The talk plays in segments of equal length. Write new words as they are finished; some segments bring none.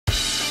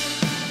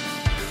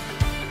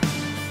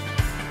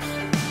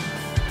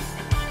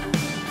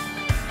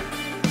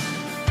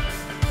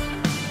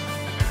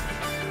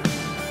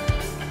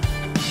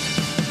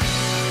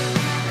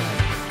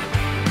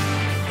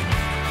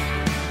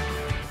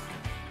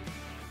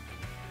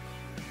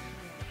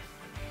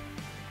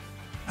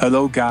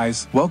Hello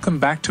guys, welcome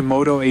back to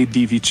Moto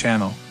ADV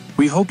channel.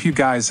 We hope you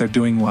guys are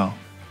doing well.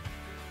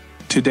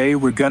 Today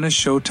we're gonna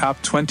show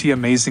top 20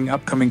 amazing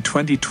upcoming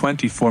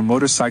 2024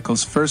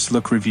 motorcycles first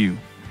look review,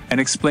 and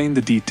explain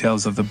the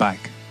details of the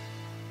bike.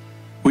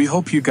 We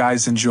hope you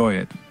guys enjoy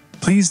it.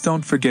 Please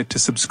don't forget to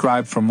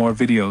subscribe for more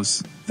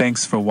videos.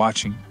 Thanks for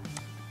watching.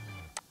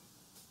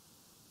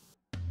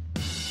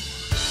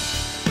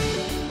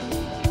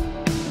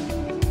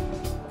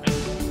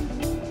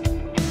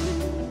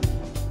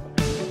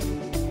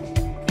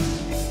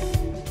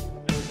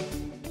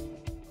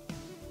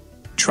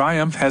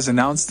 Triumph has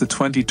announced the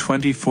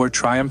 2024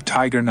 Triumph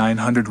Tiger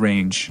 900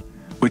 range,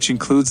 which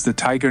includes the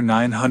Tiger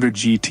 900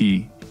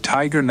 GT,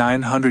 Tiger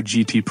 900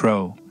 GT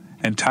Pro,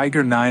 and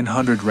Tiger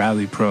 900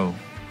 Rally Pro.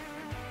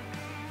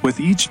 With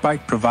each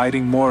bike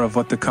providing more of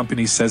what the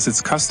company says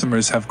its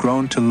customers have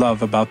grown to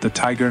love about the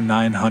Tiger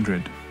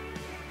 900.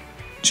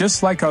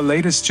 Just like our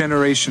latest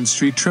generation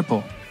Street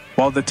Triple,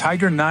 while the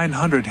Tiger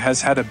 900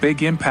 has had a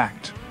big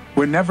impact,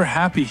 we're never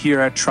happy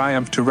here at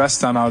Triumph to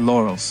rest on our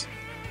laurels.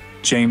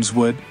 James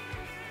Wood,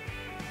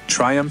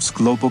 Triumph's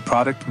Global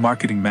Product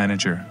Marketing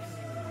Manager.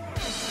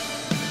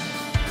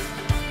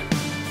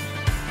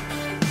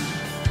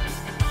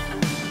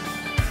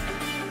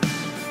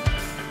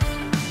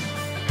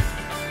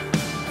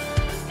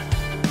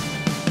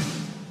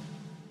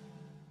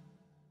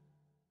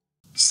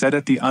 Said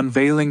at the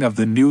unveiling of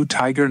the new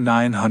Tiger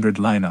 900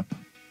 lineup.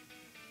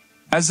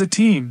 As a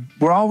team,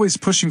 we're always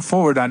pushing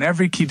forward on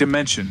every key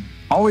dimension,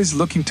 always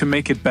looking to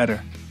make it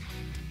better.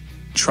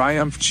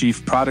 Triumph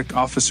Chief Product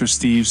Officer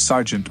Steve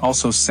Sargent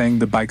also sang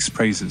the bike's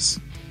praises.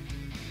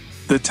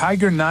 The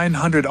Tiger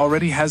 900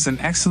 already has an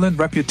excellent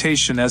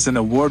reputation as an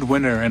award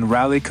winner and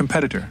rally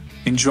competitor,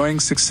 enjoying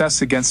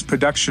success against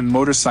production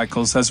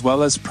motorcycles as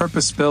well as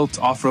purpose-built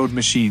off-road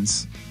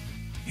machines,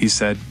 he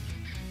said.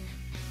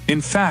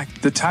 In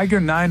fact, the Tiger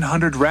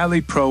 900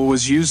 Rally Pro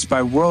was used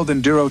by World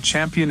Enduro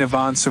champion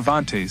Ivan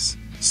Cervantes,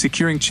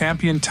 securing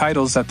champion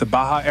titles at the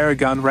Baja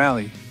Aragon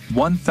Rally,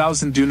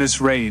 1000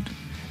 Dunas Raid,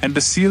 and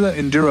Basila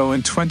Enduro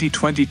in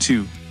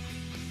 2022.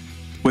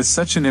 With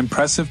such an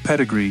impressive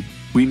pedigree,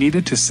 we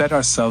needed to set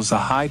ourselves a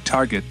high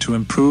target to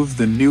improve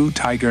the new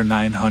Tiger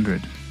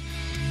 900.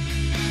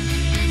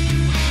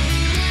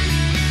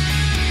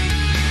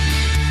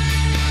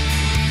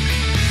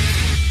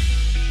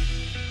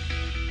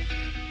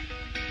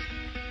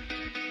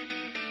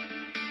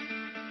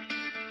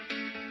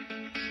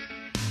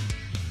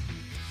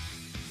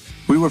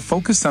 We were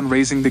focused on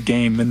raising the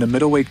game in the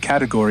middleweight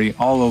category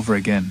all over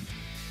again.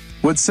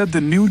 Wood said the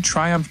new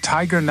Triumph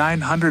Tiger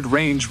 900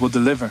 range will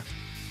deliver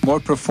more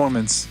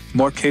performance,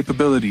 more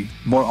capability,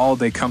 more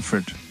all-day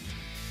comfort,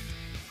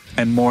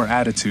 and more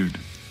attitude.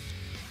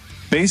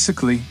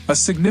 Basically, a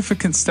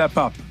significant step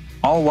up,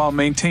 all while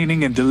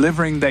maintaining and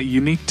delivering that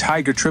unique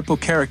Tiger Triple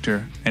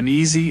character, an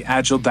easy,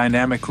 agile,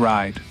 dynamic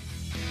ride.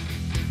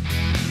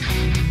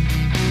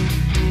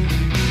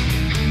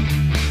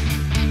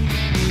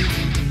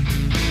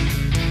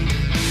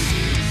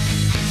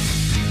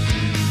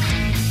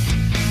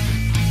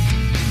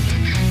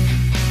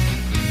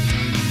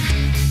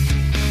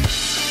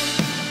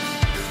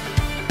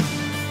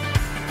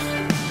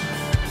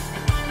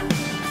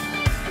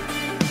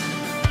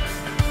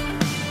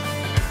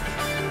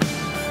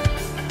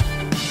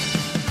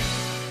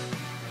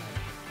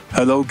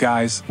 Hello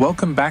guys,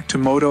 welcome back to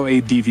Moto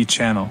ADV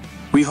channel.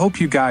 We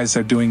hope you guys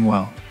are doing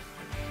well.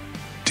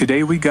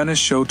 Today we gonna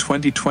show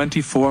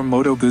 2024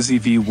 Moto Guzzi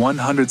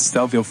V100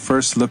 Stelvio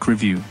first look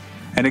review,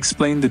 and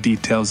explain the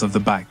details of the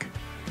bike.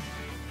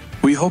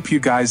 We hope you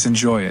guys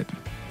enjoy it.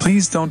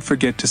 Please don't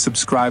forget to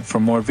subscribe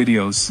for more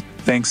videos.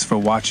 Thanks for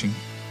watching.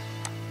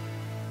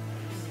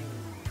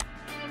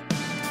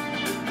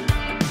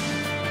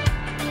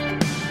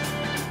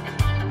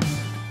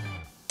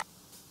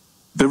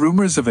 The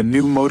rumors of a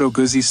new Moto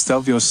Guzzi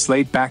Stelvio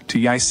slate back to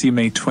IC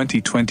May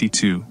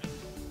 2022.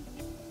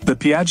 The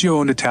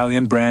Piaggio-owned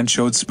Italian brand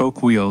showed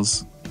spoke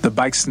wheels, the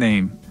bike's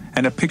name,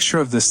 and a picture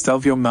of the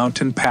Stelvio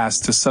mountain pass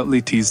to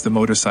subtly tease the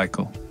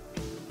motorcycle.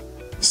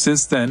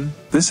 Since then,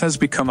 this has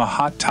become a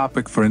hot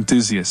topic for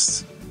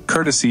enthusiasts,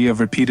 courtesy of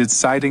repeated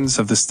sightings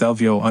of the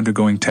Stelvio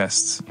undergoing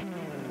tests.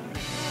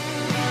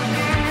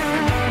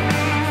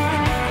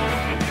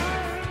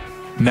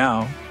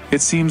 Now,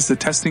 it seems the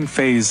testing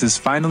phase is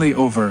finally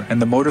over and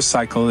the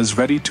motorcycle is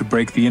ready to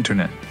break the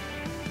internet.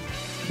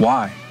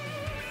 Why?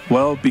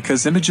 Well,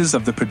 because images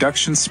of the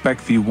production spec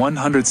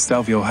V100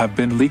 Stelvio have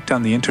been leaked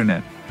on the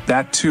internet,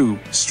 that too,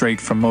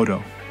 straight from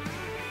Moto.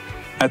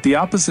 At the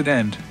opposite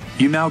end,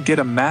 you now get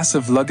a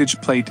massive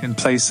luggage plate in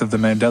place of the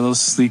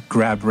Mandello's sleek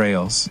grab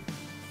rails.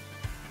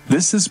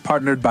 This is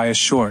partnered by a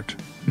short,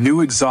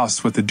 new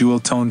exhaust with a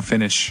dual-tone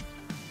finish.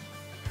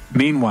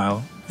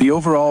 Meanwhile, the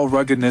overall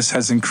ruggedness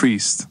has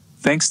increased,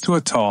 thanks to a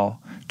tall,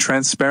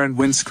 transparent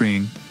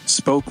windscreen,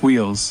 spoke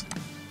wheels.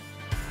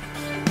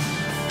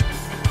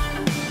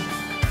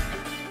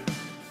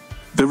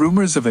 The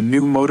rumors of a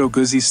new Moto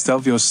Guzzi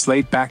Stelvio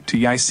slate back to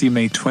IC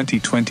May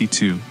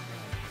 2022.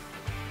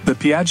 The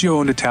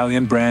Piaggio-owned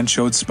Italian brand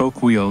showed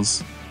spoke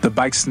wheels, the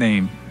bike's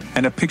name,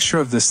 and a picture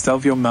of the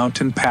Stelvio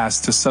mountain pass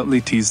to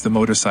subtly tease the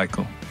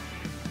motorcycle.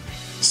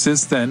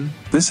 Since then,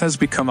 this has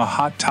become a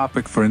hot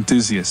topic for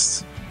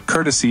enthusiasts,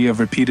 courtesy of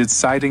repeated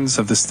sightings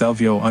of the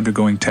Stelvio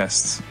undergoing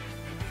tests.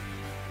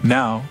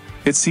 Now,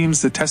 it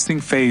seems the testing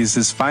phase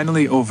is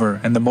finally over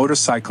and the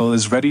motorcycle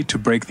is ready to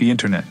break the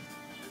internet.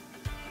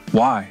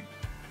 Why?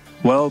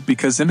 Well,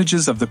 because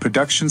images of the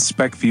production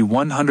spec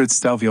V100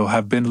 Stelvio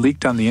have been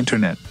leaked on the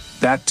internet,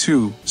 that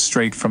too,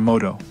 straight from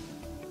Moto.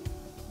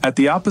 At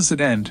the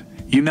opposite end,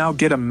 you now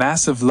get a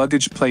massive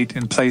luggage plate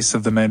in place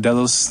of the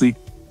Mandello's sleek.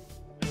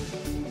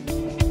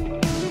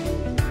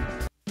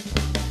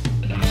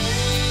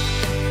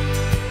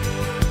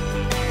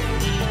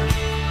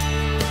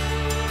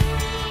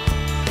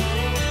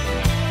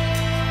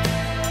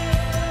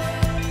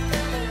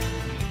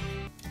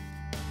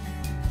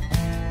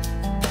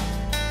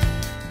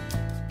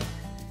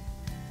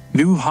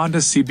 New Honda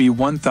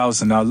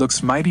CB1000R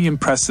looks mighty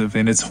impressive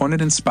in its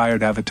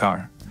Hornet-inspired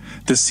avatar.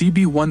 The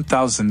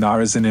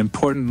CB1000R is an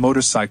important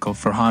motorcycle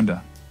for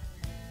Honda.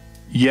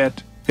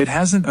 Yet, it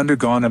hasn't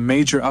undergone a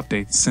major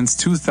update since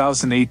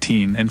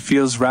 2018 and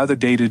feels rather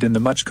dated in the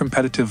much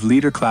competitive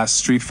leader-class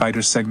Street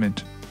Fighter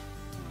segment.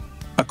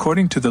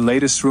 According to the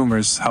latest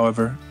rumors,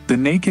 however, the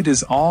Naked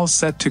is all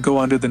set to go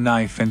under the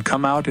knife and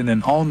come out in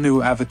an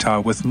all-new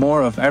avatar with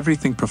more of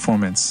everything: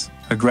 performance,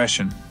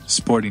 aggression,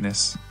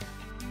 sportiness.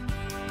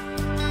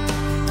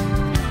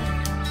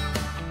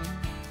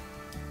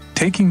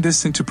 Taking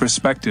this into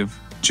perspective,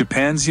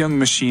 Japan's Young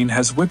Machine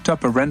has whipped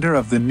up a render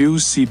of the new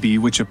CB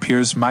which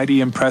appears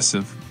mighty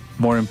impressive,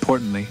 more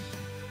importantly,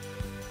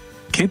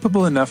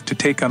 capable enough to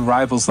take on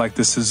rivals like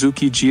the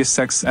Suzuki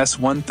GSX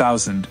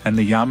S1000 and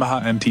the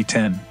Yamaha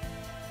MT-10.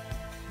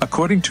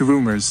 According to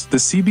rumors, the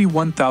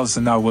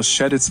CB1000R will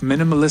shed its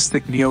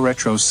minimalistic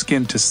neo-retro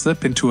skin to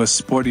slip into a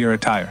sportier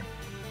attire.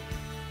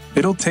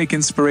 It'll take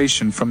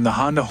inspiration from the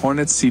Honda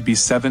Hornet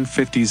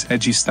CB750's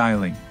edgy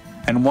styling,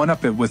 and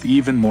one-up it with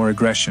even more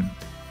aggression.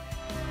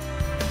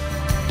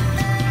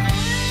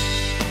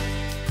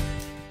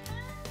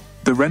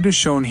 The render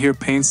shown here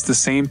paints the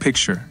same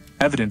picture,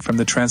 evident from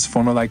the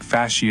transformer-like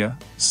fascia,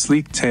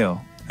 sleek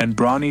tail, and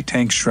brawny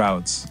tank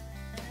shrouds.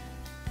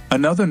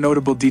 Another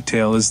notable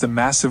detail is the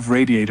massive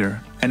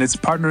radiator and its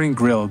partnering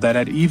grille that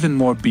add even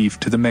more beef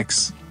to the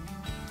mix.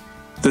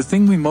 The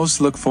thing we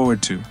most look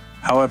forward to,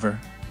 however,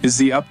 is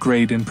the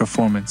upgrade in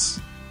performance.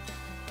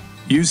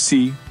 You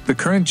see, the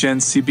current Gen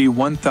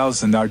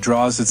CB1000R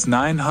draws its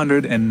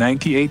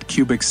 998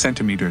 cubic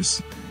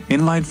centimeters,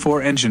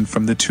 inline-4 engine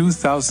from the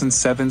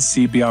 2007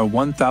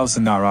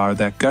 CBR1000RR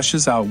that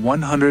gushes out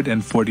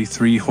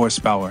 143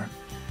 horsepower.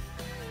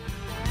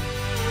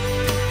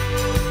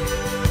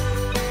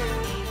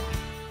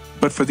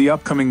 But for the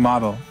upcoming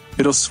model,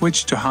 it'll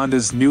switch to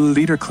Honda's new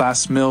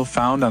leader-class mill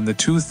found on the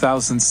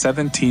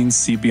 2017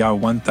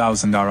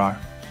 CBR1000RR.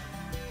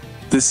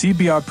 The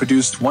CBR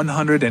produced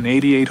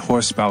 188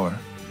 horsepower,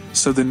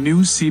 so the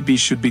new CB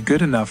should be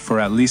good enough for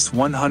at least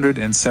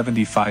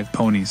 175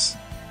 ponies.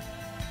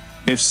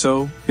 If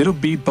so, it'll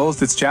beat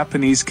both its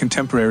Japanese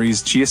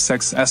contemporaries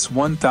GSX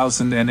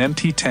S1000 and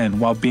MT-10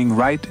 while being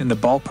right in the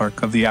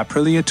ballpark of the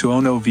Aprilia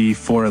Tuono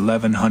V4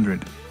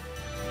 1100.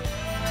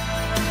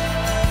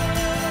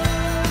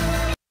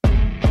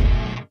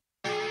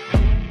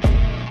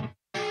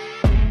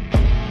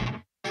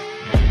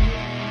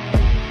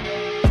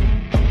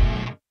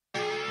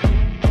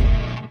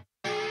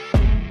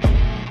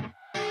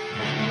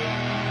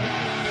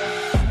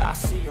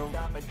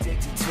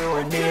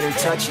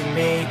 Touching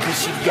me,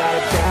 cause she got a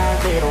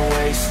bad little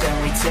waist,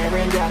 and we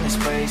tearing down this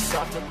place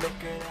off the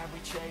liquor that we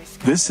chase.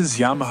 This is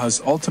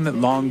Yamaha's ultimate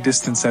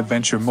long-distance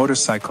adventure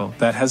motorcycle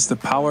that has the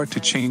power to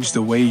change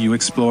the way you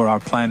explore our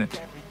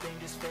planet.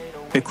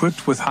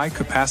 Equipped with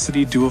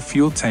high-capacity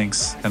dual-fuel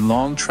tanks and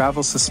long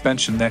travel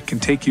suspension that can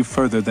take you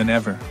further than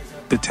ever,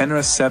 the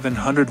Tenere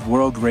 700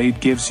 World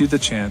Raid gives you the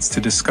chance to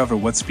discover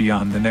what's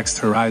beyond the next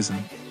horizon.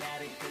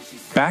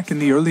 Back in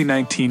the early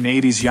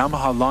 1980s,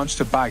 Yamaha launched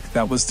a bike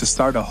that was to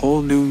start a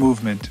whole new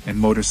movement in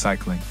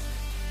motorcycling.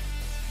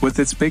 With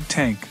its big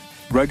tank,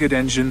 rugged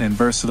engine and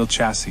versatile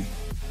chassis,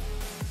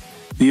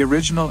 the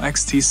original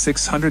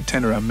XT600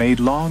 Tenere made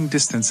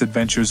long-distance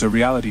adventures a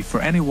reality for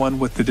anyone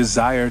with the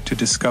desire to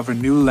discover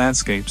new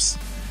landscapes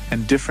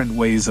and different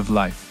ways of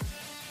life.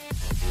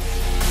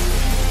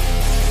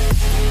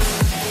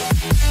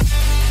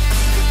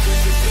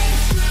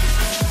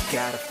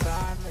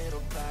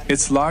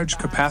 Its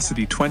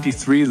large-capacity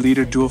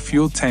 23-liter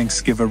dual-fuel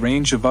tanks give a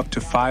range of up to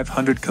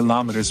 500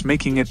 kilometers,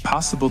 making it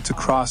possible to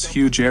cross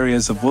huge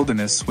areas of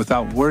wilderness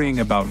without worrying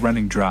about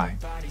running dry.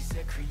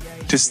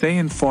 To stay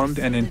informed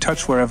and in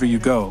touch wherever you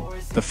go,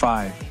 the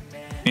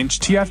 5-inch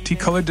TFT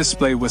color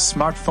display with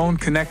smartphone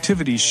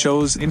connectivity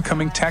shows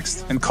incoming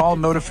text and call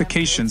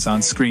notifications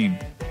on screen.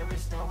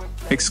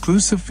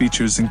 Exclusive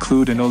features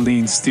include an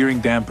Öhlins steering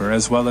damper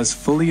as well as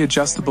fully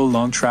adjustable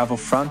long-travel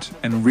front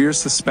and rear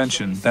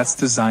suspension that's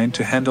designed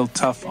to handle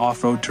tough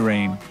off-road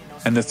terrain,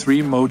 and the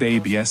 3-mode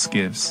ABS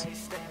gives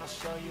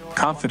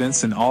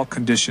confidence in all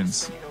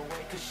conditions.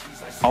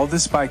 All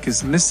this bike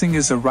is missing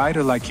is a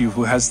rider like you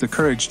who has the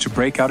courage to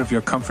break out of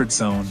your comfort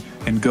zone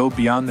and go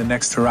beyond the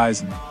next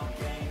horizon.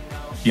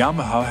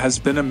 Yamaha has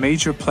been a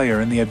major player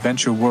in the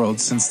adventure world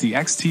since the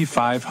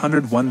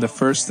XT500 won the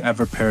first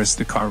ever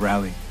Paris-Dakar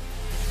rally.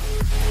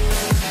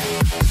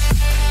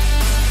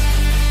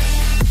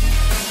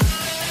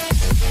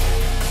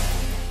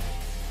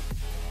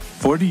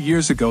 "40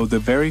 years ago, the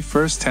very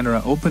first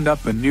Tenere opened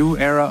up a new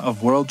era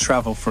of world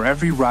travel for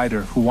every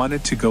rider who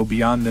wanted to go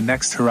beyond the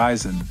next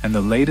horizon, and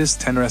the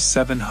latest Tenere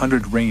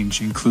 700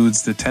 range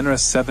includes the Tenere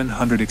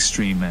 700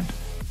 Extreme and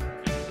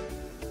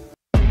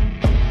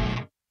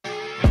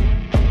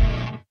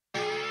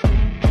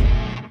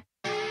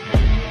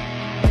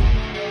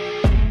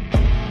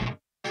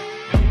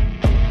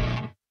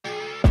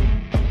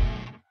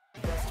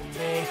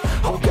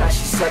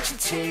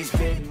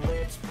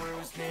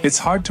It's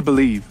hard to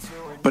believe,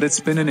 but it's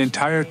been an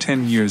entire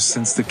 10 years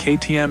since the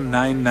KTM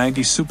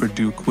 990 Super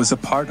Duke was a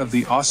part of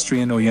the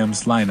Austrian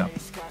OEM's lineup.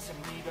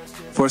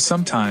 For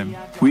some time,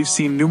 we've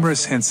seen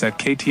numerous hints at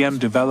KTM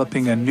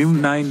developing a new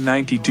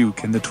 990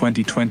 Duke in the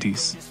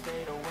 2020s.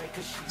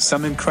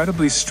 Some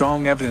incredibly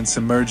strong evidence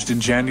emerged in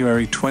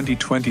January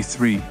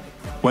 2023,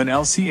 when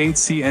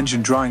LC8C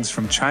engine drawings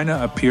from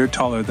China appeared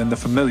taller than the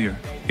familiar,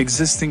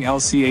 existing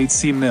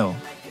LC8C mill,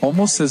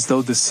 almost as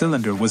though the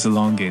cylinder was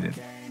elongated.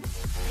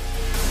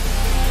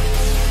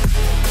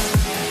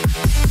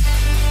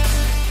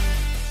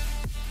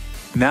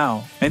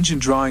 Now, engine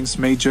drawings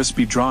may just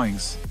be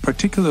drawings,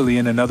 particularly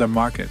in another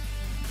market,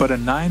 but a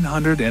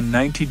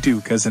 990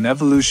 Duke as an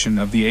evolution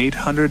of the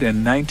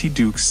 890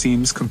 Duke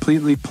seems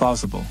completely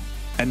plausible,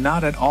 and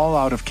not at all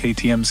out of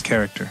KTM's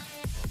character.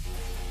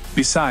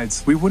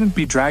 Besides, we wouldn't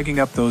be dragging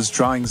up those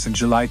drawings in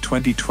July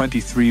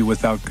 2023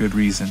 without good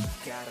reason.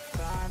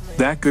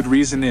 That good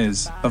reason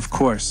is, of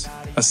course,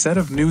 a set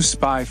of new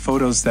spy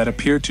photos that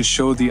appear to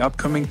show the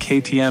upcoming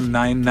KTM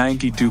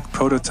 990 Duke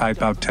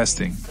prototype out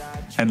testing,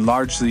 and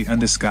largely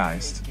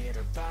undisguised.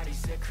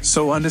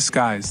 So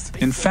undisguised,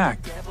 in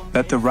fact,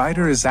 that the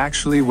rider is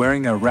actually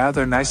wearing a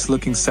rather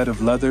nice-looking set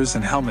of leathers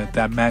and helmet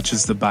that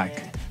matches the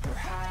bike.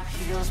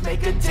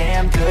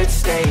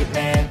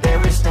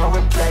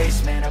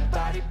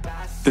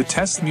 The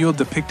test mule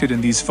depicted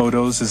in these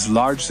photos is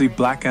largely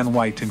black and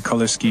white in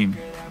color scheme,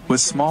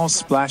 with small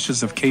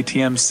splashes of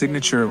KTM's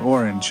signature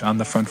orange on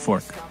the front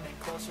fork,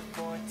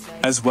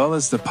 as well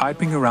as the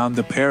piping around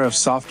the pair of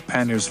soft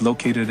panniers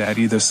located at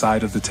either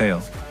side of the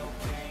tail.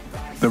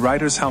 The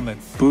rider's helmet,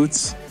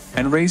 boots,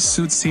 and race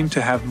suit seem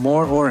to have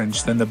more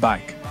orange than the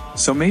bike,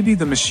 so maybe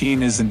the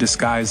machine is in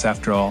disguise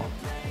after all.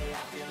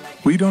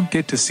 We don't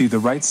get to see the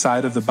right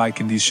side of the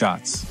bike in these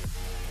shots.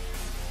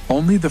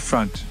 Only the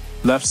front,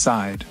 left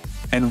side,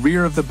 and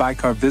rear of the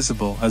bike are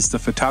visible as the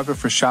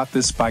photographer shot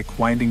this bike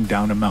winding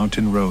down a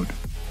mountain road.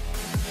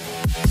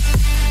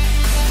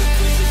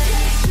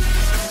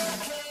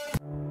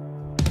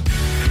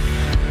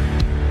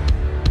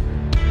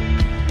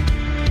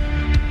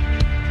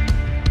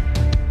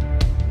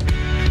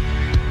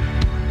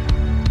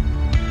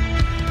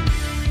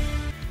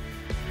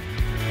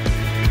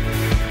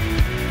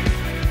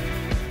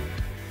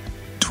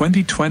 The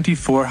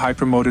 2024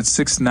 Hypermotard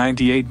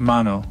 698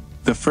 Mono,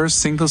 the first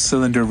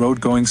single-cylinder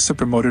road-going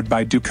supermotored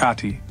by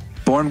Ducati,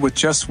 born with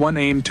just one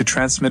aim to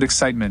transmit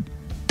excitement,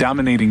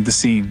 dominating the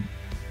scene.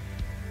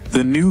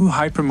 The new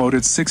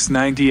Hypermotard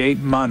 698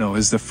 Mono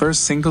is the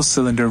first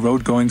single-cylinder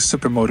road-going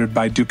supermotored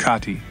by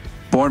Ducati,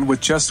 born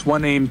with just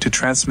one aim to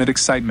transmit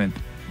excitement,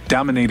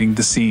 dominating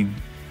the scene.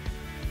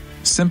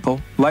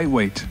 Simple,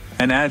 lightweight,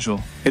 and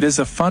agile, it is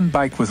a fun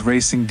bike with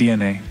racing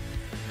DNA.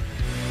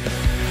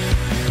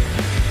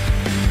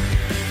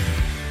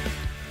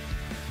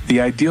 The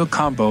ideal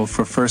combo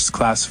for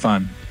first-class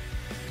fun.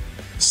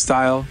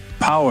 Style,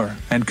 power,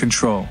 and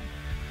control.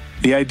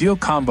 The ideal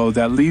combo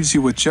that leaves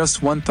you with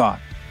just one thought: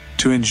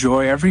 to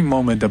enjoy every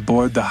moment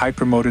aboard the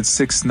Hypermotard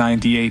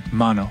 698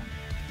 Mono.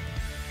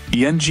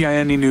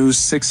 Yenjiani News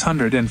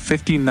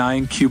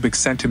 659 cubic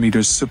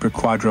centimeters Super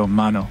Quadro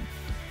Mono.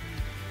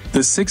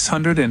 The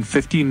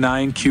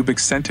 659 cubic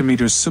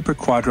centimeters Super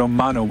Quadro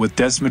Mono with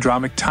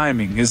desmodromic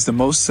timing is the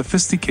most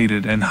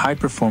sophisticated and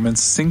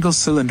high-performance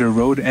single-cylinder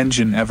road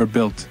engine ever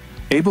built,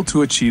 able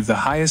to achieve the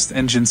highest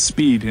engine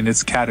speed in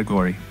its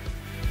category.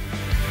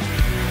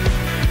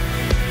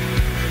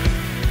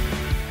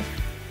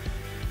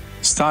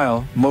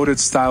 Style, motored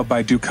style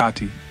by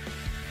Ducati.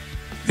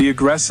 The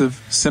aggressive,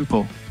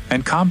 simple,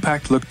 and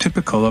compact look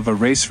typical of a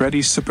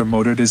race-ready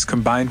supermotored is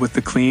combined with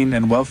the clean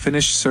and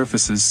well-finished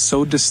surfaces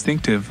so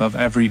distinctive of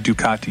every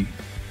Ducati.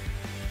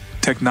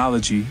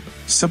 Technology,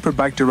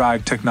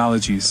 Superbike-derived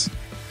technologies.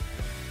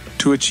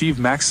 To achieve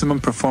maximum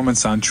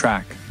performance on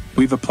track,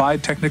 we've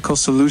applied technical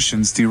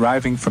solutions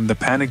deriving from the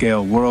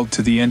Panigale world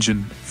to the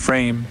engine,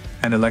 frame,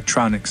 and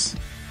electronics.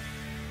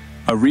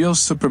 A real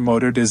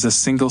supermotored is a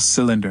single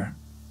cylinder.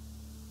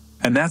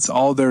 And that's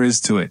all there is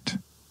to it.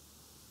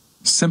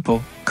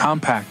 Simple,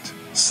 compact,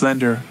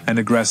 slender, and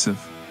aggressive.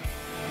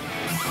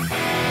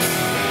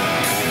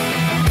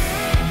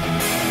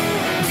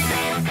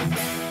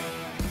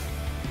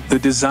 The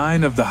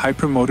design of the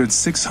hypermotored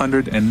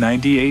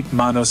 698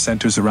 mono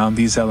centers around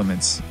these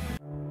elements.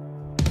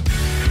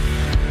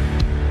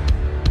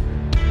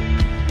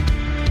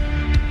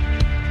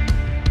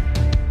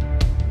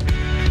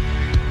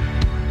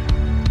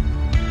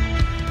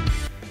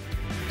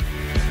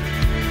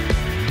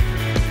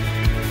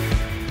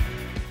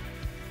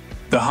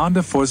 The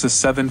Honda Forza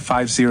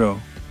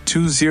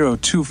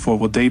 750-2024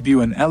 will debut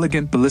an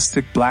elegant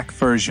ballistic black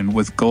version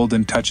with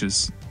golden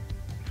touches.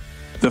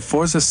 The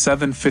Forza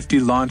 750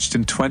 launched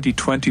in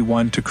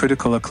 2021 to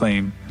critical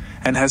acclaim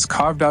and has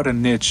carved out a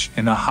niche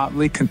in a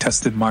hotly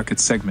contested market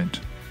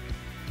segment.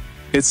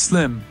 Its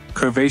slim,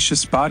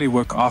 curvaceous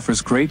bodywork offers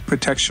great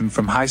protection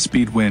from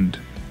high-speed wind,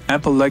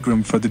 ample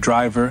legroom for the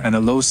driver and a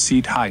low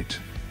seat height,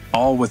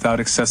 all without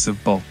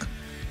excessive bulk.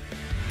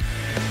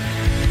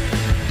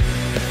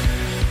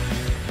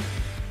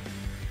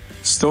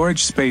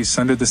 Storage space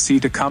under the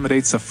seat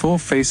accommodates a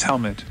full-face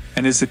helmet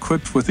and is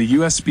equipped with a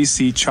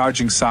USB-C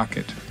charging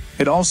socket.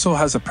 It also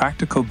has a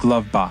practical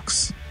glove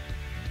box.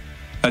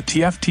 A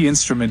TFT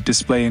instrument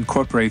display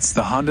incorporates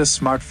the Honda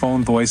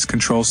smartphone voice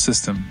control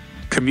system,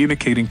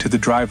 communicating to the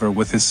driver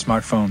with his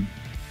smartphone.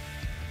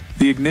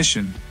 The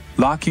ignition,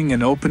 locking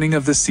and opening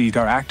of the seat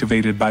are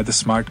activated by the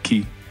smart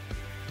key.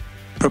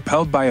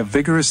 Propelled by a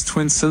vigorous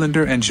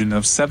twin-cylinder engine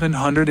of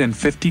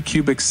 750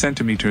 cubic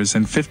centimeters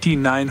and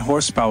 59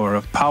 horsepower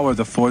of power,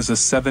 the Forza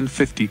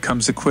 750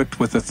 comes equipped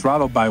with a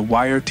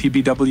throttle-by-wire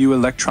TBW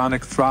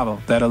electronic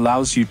throttle that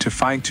allows you to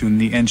fine-tune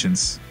the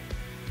engines.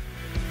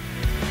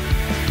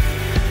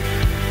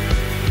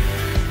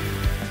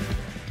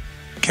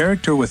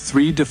 Character with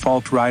 3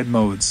 default ride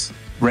modes: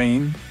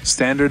 Rain,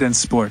 Standard and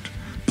Sport,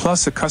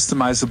 plus a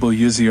customizable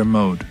user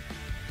mode.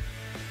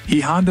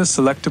 Honda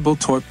Selectable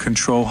Torque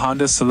Control.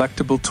 Honda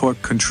Selectable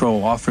Torque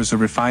Control offers a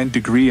refined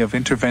degree of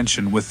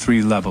intervention with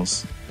 3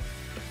 levels.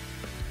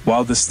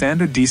 While the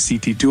standard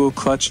DCT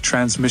dual-clutch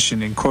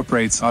transmission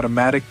incorporates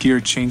automatic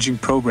gear-changing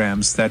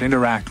programs that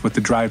interact with the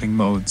driving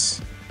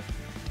modes.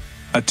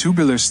 A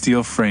tubular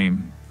steel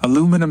frame,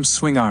 aluminum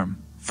swing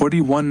arm,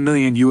 $41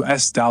 million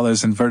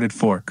inverted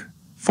fork,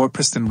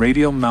 4-piston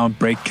radial mount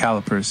brake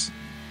calipers,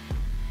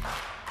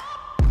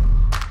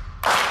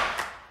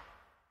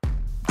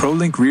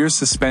 ProLink rear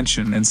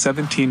suspension, and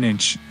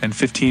 17-inch and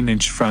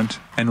 15-inch front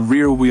and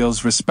rear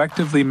wheels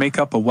respectively make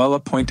up a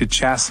well-appointed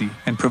chassis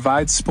and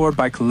provide sport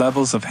bike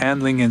levels of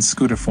handling in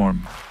scooter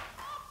form.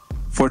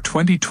 For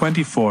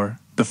 2024,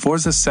 the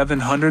Forza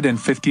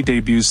 750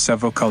 debuts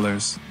several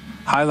colors,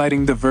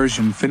 highlighting the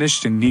version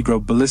finished in Negro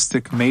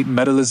Ballistic Matte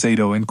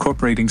Metallizado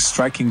incorporating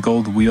striking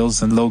gold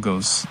wheels and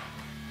logos,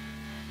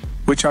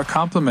 which are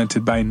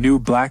complemented by new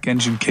black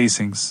engine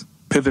casings,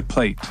 pivot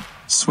plate,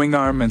 swing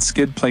arm and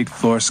skid plate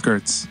floor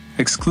skirts,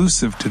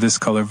 exclusive to this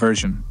color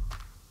version.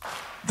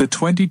 The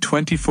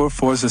 2024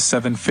 Forza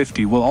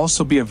 750 will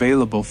also be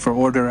available for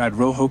order at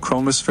Rojo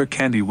Chromosphere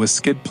Candy with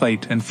skid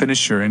plate and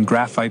finisher in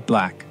graphite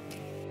black.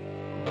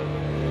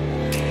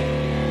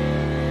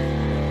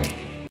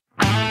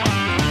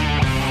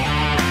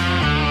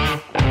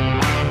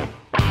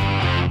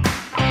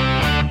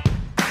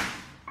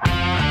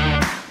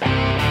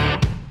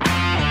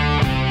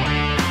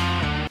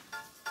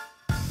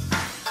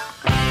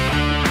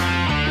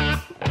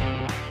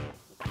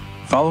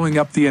 Following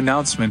up the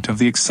announcement of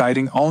the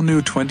exciting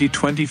all-new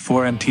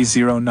 2024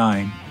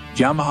 MT-09,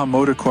 Yamaha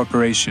Motor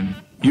Corporation,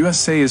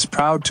 USA is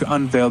proud to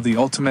unveil the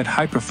ultimate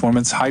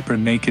high-performance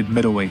hyper-naked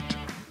middleweight.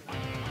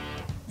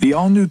 The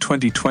all-new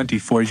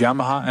 2024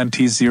 Yamaha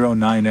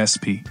MT-09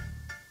 SP.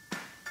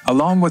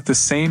 Along with the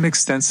same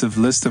extensive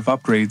list of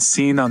upgrades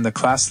seen on the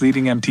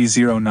class-leading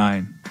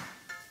MT-09.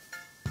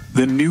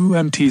 The new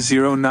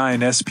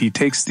MT-09 SP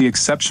takes the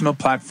exceptional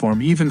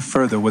platform even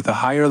further with a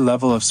higher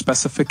level of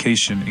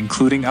specification,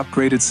 including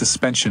upgraded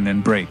suspension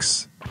and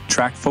brakes,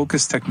 track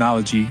focus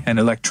technology and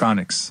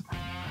electronics.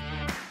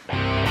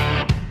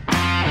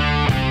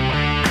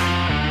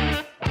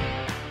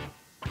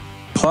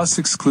 Plus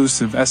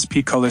exclusive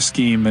SP color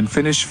scheme and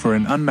finish for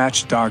an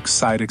unmatched dark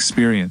side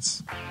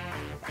experience.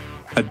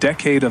 A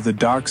decade of the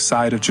dark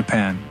side of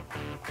Japan.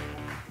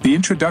 The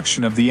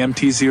introduction of the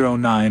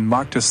MT-09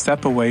 marked a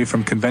step away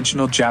from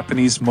conventional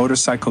Japanese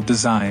motorcycle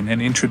design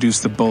and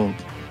introduced a bold,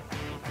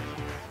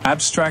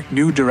 abstract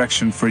new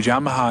direction for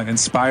Yamaha,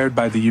 inspired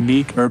by the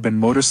unique urban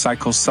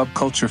motorcycle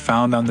subculture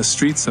found on the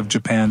streets of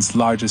Japan's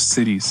largest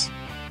cities.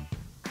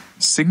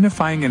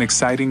 Signifying an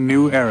exciting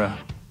new era,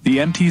 the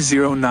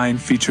MT-09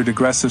 featured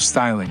aggressive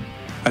styling,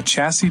 a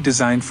chassis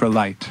designed for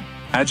light,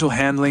 agile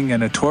handling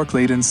and a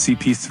torque-laden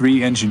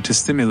CP3 engine to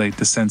stimulate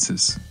the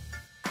senses.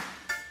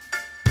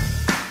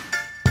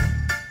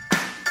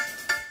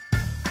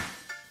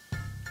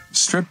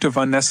 Stripped of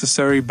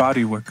unnecessary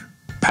bodywork,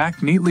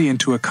 packed neatly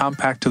into a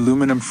compact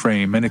aluminum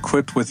frame and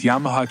equipped with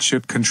Yamaha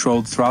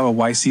chip-controlled throttle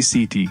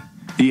YCCT,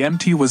 the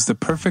MT was the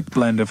perfect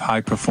blend of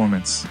high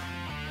performance,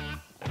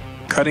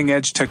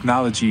 cutting-edge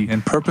technology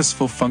and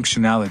purposeful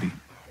functionality.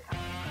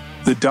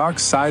 The dark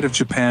side of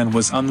Japan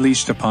was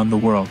unleashed upon the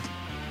world.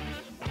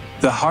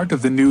 The heart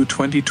of the new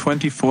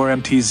 2024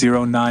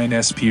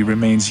 MT-09 SP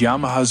remains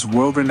Yamaha's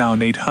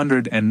world-renowned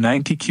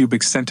 890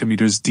 cubic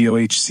centimeters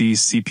DOHC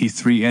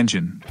CP3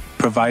 engine,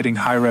 providing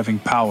high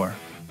revving power.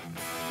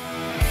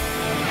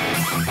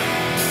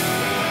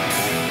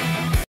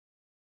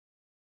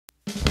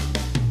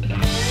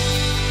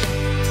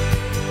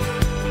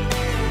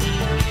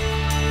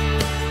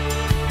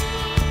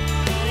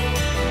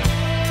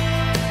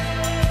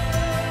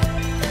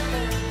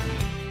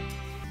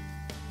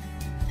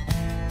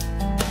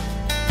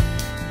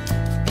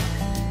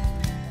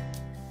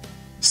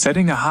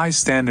 Setting a high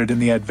standard in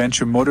the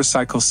adventure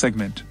motorcycle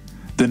segment,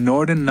 the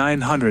Norden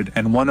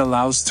 901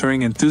 allows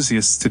touring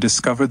enthusiasts to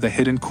discover the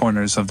hidden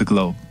corners of the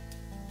globe.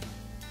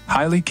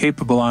 Highly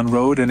capable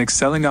on-road and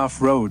excelling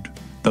off-road,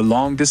 the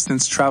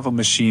long-distance travel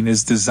machine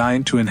is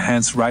designed to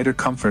enhance rider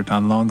comfort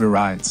on longer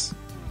rides.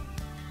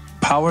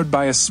 Powered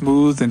by a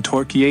smooth and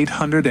torquey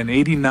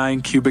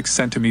 889 cubic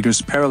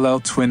centimeters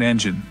parallel twin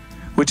engine,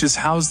 which is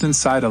housed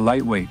inside a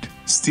lightweight,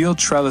 steel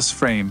trellis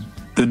frame,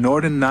 the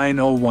Norden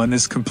 901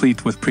 is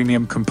complete with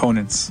premium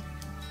components.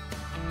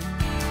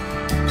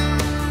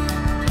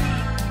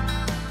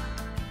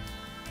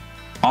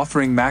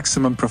 Offering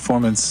maximum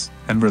performance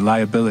and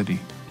reliability.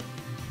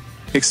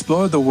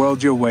 Explore the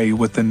world your way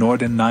with the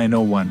Norden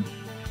 901.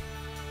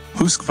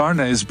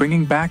 Husqvarna is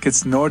bringing back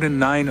its Norden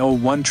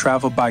 901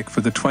 travel bike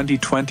for the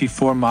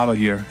 2024 model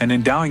year and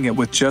endowing it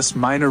with just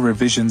minor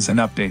revisions and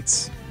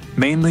updates,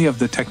 mainly of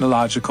the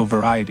technological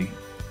variety.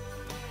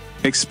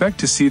 Expect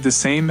to see the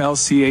same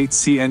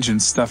LC8C engine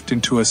stuffed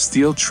into a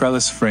steel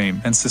trellis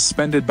frame and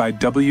suspended by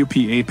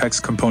WP Apex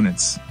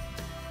components.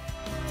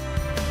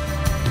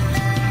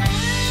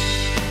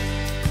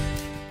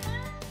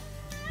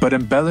 But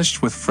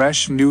embellished with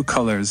fresh new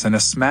colors and a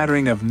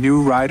smattering of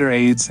new rider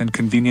aids and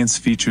convenience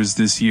features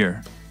this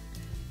year.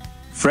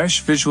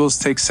 Fresh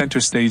visuals take center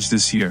stage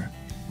this year,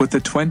 with the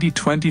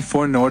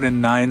 2024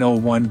 Norden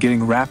 901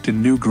 getting wrapped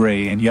in new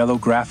gray and yellow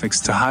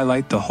graphics to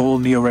highlight the whole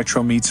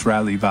neo-retro meets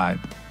rally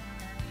vibe,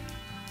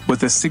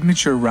 with a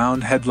signature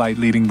round headlight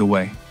leading the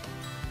way.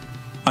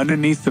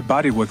 Underneath the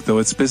bodywork though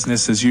it's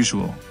business as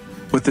usual,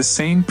 with the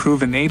same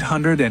proven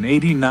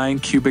 889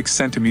 cubic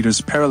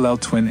centimeters parallel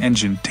twin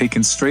engine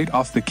taken straight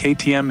off the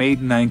KTM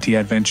 890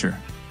 Adventure.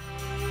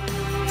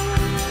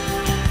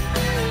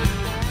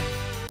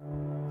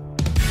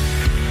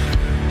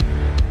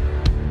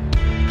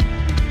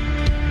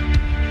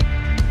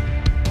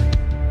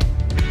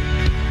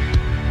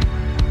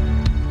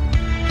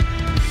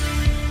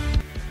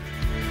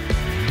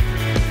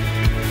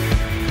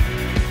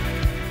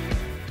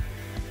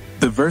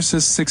 The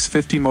Versys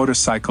 650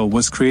 motorcycle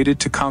was created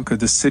to conquer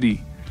the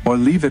city, or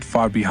leave it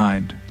far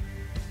behind.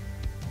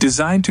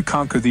 Designed to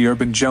conquer the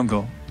urban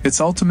jungle, its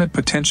ultimate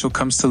potential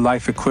comes to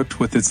life equipped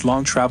with its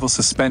long travel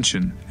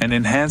suspension and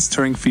enhanced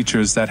touring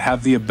features that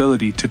have the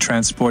ability to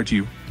transport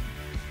you,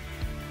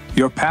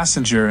 your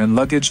passenger and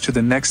luggage to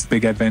the next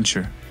big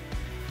adventure.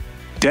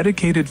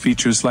 Dedicated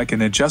features like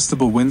an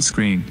adjustable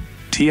windscreen,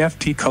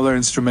 TFT color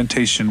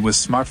instrumentation with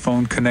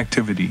smartphone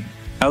connectivity,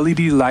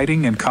 LED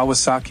lighting and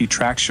Kawasaki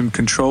traction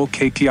control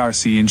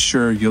KTRC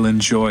ensure you'll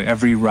enjoy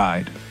every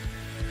ride.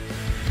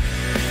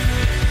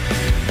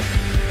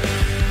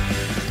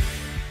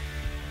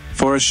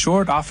 For a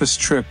short office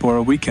trip or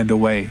a weekend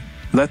away,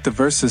 let the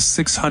Versys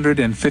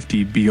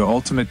 650 be your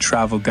ultimate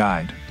travel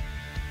guide.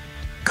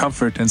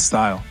 Comfort and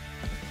style.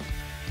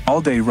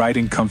 All-day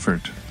riding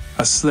comfort.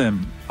 A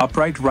slim,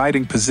 upright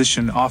riding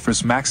position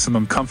offers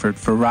maximum comfort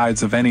for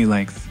rides of any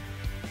length.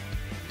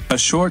 A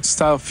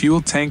short-style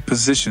fuel tank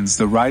positions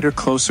the rider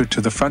closer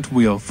to the front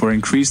wheel for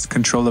increased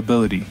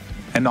controllability,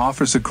 and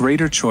offers a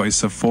greater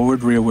choice of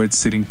forward-rearward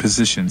sitting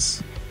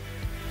positions.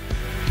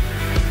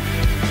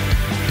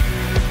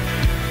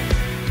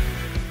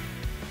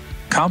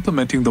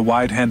 Complementing the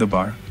wide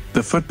handlebar,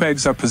 the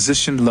footpegs are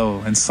positioned low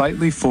and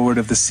slightly forward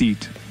of the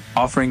seat,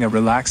 offering a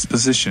relaxed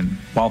position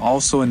while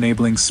also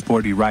enabling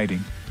sporty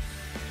riding.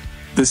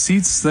 The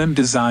seat's slim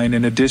design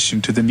in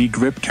addition to the knee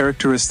grip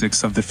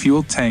characteristics of the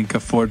fuel tank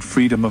afford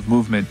freedom of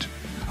movement,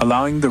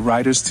 allowing the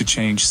riders to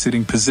change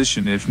sitting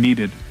position if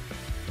needed.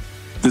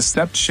 The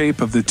stepped shape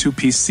of the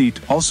two-piece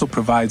seat also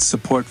provides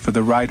support for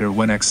the rider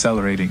when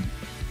accelerating.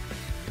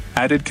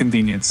 Added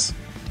convenience.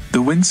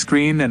 The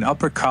windscreen and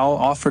upper cowl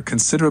offer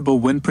considerable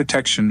wind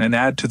protection and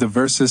add to the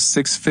Versys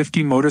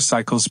 650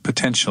 motorcycle's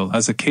potential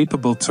as a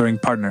capable touring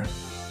partner.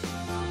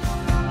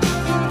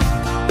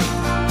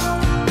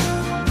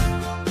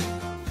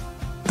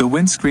 The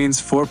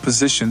windscreen's 4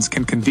 positions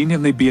can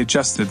conveniently be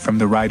adjusted from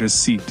the rider's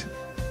seat.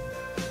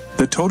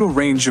 The total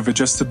range of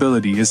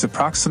adjustability is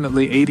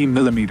approximately 80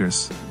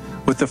 mm,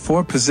 with the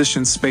 4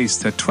 positions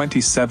spaced at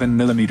 27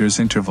 mm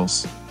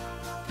intervals.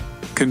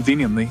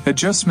 Conveniently,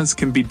 adjustments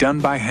can be done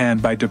by hand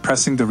by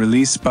depressing the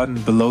release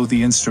button below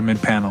the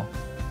instrument panel.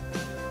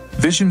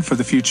 Vision for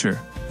the future.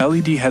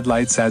 LED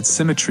headlights add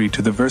symmetry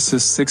to the Versys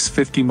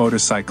 650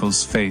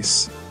 motorcycle's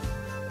face.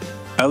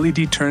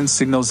 LED turn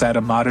signals add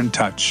a modern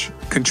touch,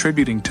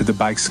 contributing to the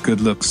bike's good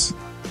looks.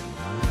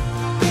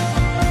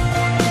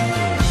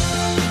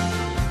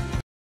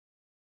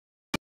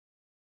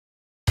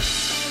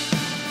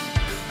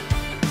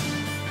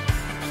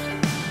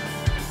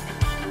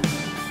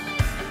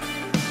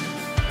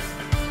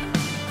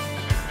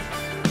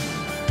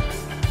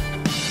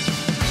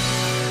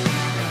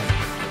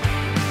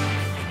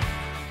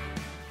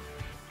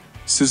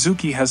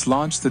 Suzuki has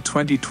launched the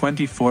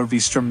 2024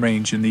 V-Strom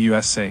range in the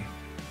USA.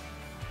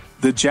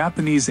 The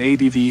Japanese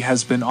ADV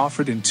has been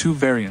offered in two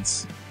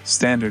variants,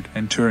 Standard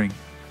and Touring.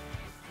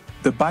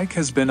 The bike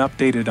has been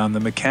updated on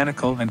the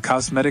mechanical and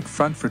cosmetic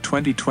front for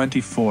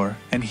 2024,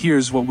 and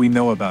here's what we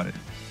know about it.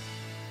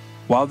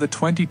 While the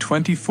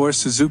 2024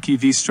 Suzuki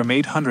V-Strom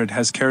 800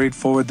 has carried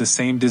forward the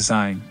same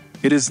design,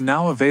 it is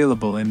now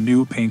available in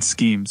new paint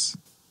schemes.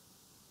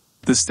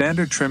 The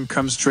standard trim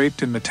comes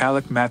draped in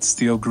metallic matte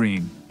steel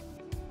green.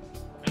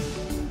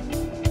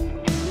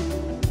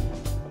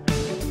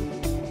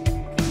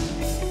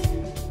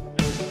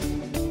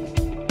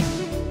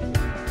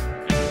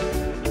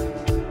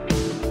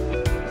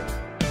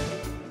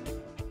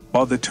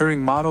 While the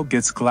Touring model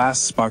gets glass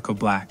sparkle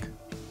black.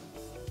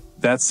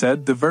 That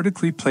said, the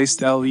vertically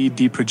placed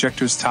LED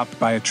projectors topped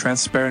by a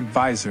transparent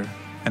visor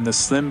and the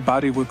slim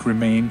bodywork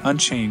remain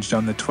unchanged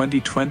on the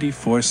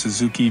 2024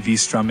 Suzuki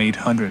V-Strom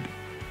 800.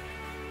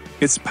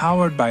 It's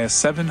powered by a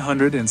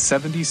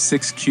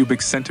 776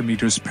 cubic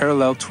centimeters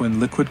parallel twin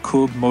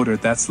liquid-cooled motor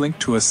that's linked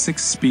to a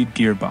 6-speed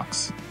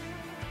gearbox.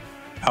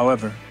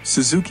 However,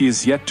 Suzuki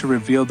is yet to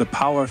reveal the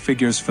power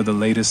figures for the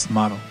latest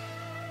model.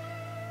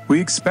 We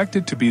expect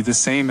it to be the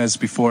same as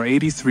before: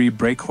 83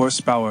 brake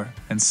horsepower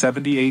and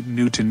 78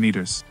 Newton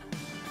meters.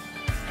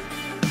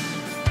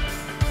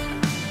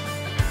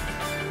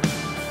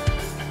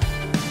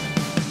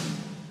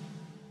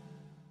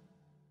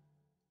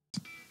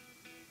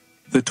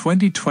 The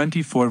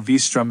 2024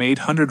 V-Strom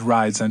 800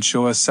 rides on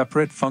Showa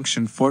separate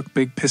function fork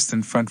big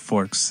piston front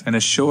forks and a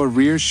Showa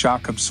rear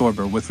shock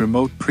absorber with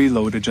remote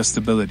preload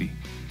adjustability.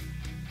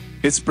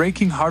 Its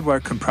braking hardware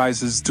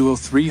comprises dual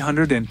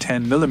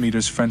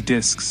 310mm front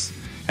discs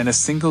and a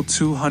single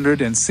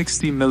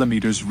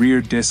 260mm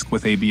rear disc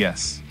with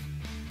ABS.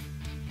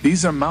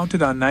 These are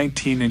mounted on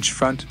 19-inch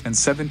front and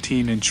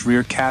 17-inch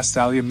rear cast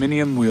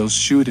aluminum wheels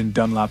shoed in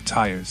Dunlop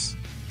tires.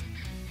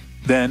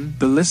 Then,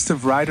 the list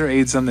of rider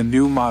aids on the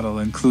new model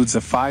includes a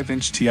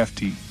 5-inch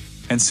TFT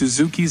and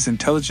Suzuki's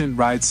intelligent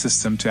ride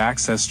system to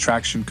access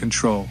traction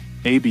control,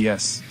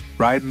 ABS,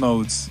 ride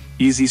modes,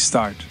 easy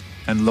start,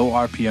 and low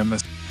RPM.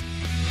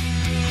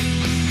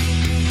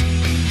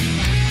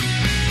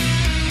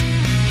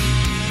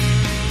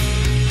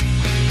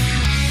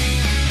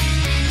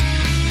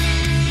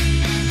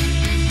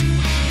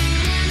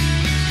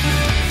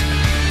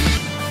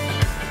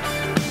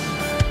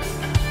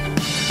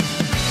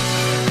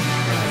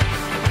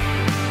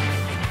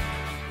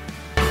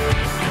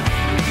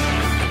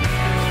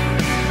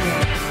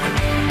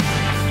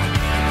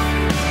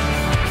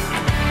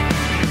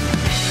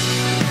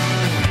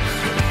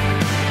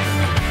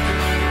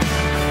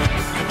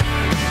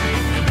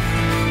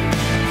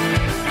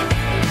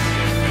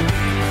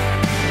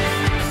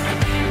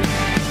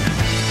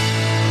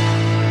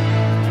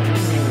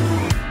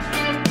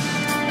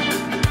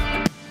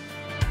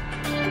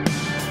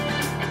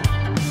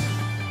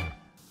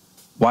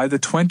 Why the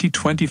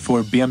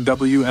 2024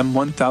 BMW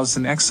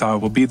M1000 XR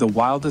will be the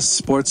wildest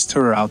sports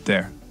tourer out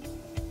there.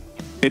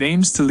 It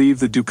aims to leave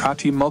the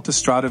Ducati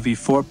Multistrada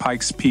V4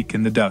 Pikes Peak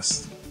in the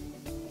dust.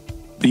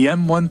 The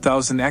M1000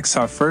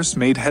 XR first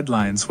made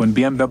headlines when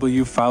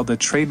BMW filed a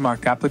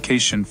trademark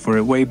application for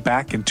it way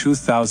back in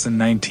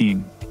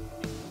 2019.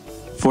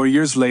 4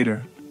 years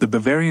later, the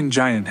Bavarian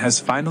giant has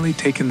finally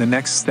taken the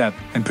next step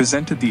and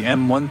presented the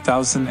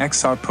M1000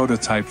 XR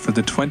prototype for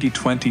the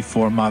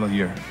 2024 model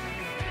year.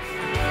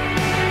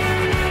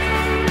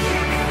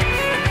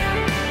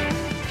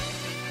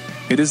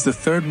 It is the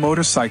third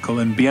motorcycle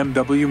in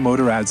BMW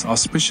Motorrad's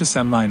auspicious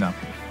M lineup,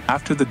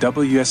 after the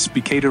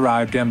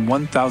WSBK-derived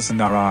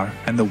M1000RR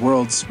and the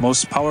world's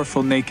most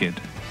powerful naked,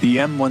 the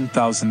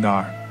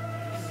M1000R.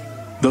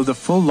 Though the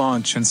full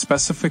launch and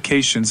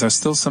specifications are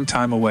still some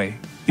time away,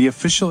 the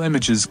official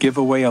images give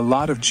away a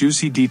lot of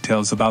juicy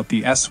details about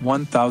the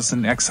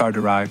S1000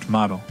 XR-derived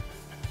model.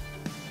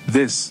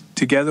 This,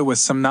 together with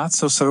some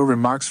not-so-subtle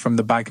remarks from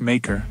the bike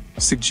maker,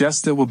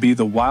 suggests it will be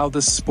the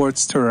wildest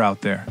sports tourer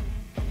out there.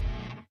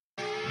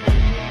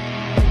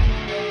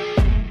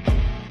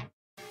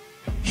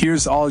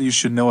 Here's all you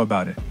should know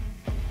about it.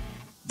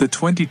 The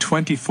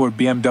 2024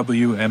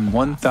 BMW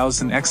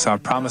M1000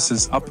 XR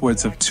promises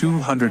upwards of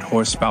 200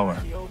 horsepower.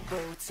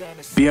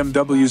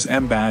 BMW's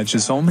M badge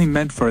is only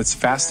meant for its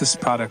fastest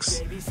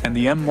products, and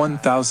the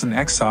M1000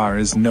 XR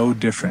is no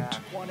different.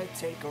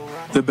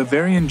 The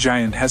Bavarian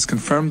giant has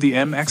confirmed the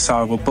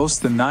MXR will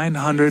boast the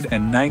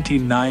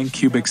 999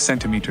 cubic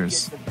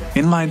centimeters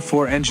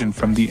inline-4 engine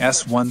from the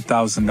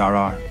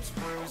S1000RR.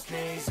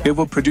 It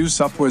will produce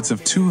upwards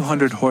of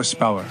 200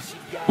 horsepower,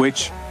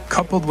 which,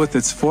 coupled with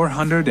its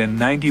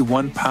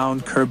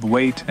 491-pound curb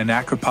weight and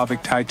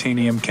Akrapovic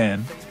titanium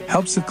can,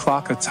 helps it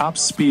clock a top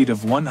speed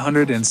of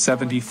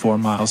 174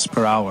 miles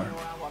per hour.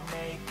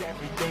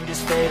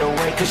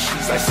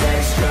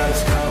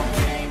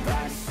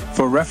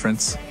 For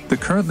reference, the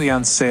currently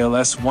on sale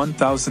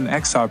S1000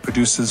 XR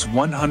produces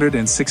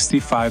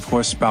 165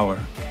 horsepower,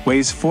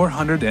 weighs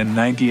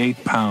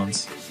 498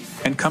 pounds,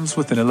 and comes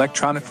with an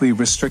electronically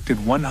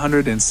restricted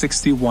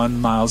 161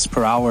 miles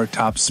per hour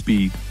top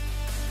speed.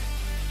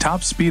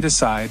 Top speed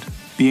aside,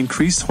 the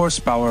increased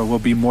horsepower will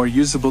be more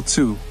usable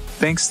too,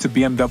 thanks to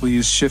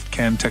BMW's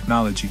ShiftCam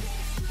technology.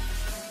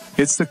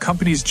 It's the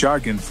company's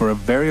jargon for a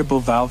variable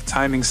valve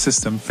timing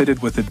system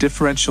fitted with a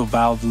differential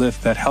valve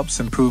lift that helps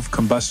improve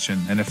combustion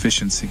and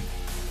efficiency.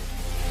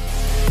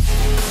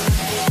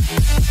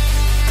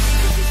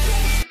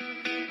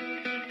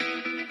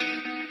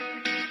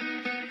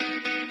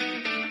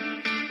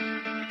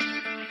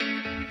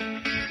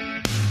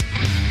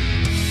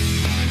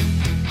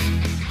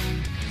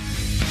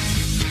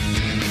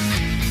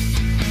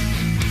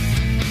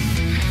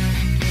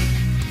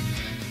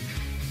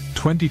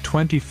 The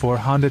 2024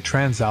 Honda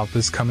Transalp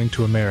is coming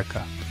to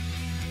America.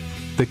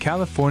 The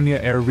California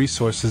Air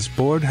Resources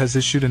Board has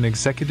issued an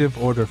executive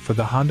order for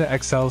the Honda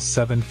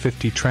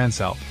XL750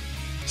 Transalp,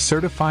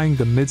 certifying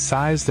the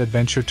mid-sized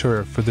adventure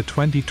tourer for the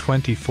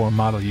 2024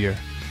 model year.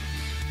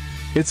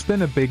 It's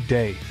been a big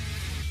day.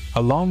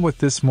 Along with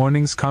this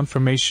morning's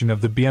confirmation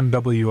of the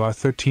BMW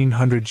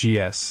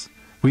R1300 GS,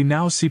 we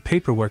now see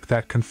paperwork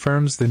that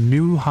confirms the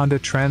new Honda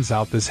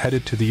Transalp is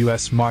headed to the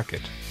US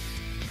market.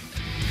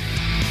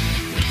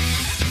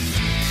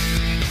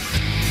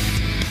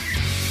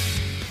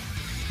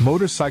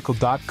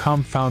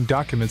 Motorcycle.com found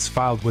documents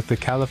filed with the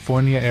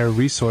California Air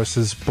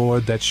Resources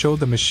Board that show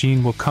the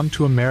machine will come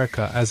to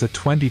America as a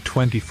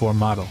 2024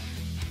 model.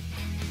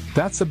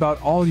 That's about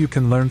all you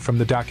can learn from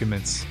the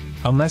documents,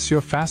 unless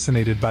you're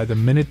fascinated by the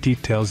minute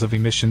details of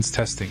emissions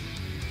testing.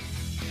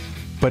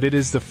 But it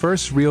is the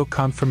first real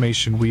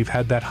confirmation we've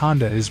had that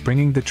Honda is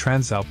bringing the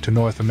Transalp to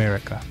North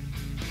America.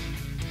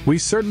 We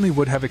certainly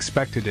would have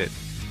expected it,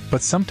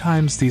 but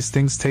sometimes these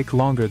things take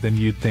longer than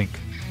you'd think.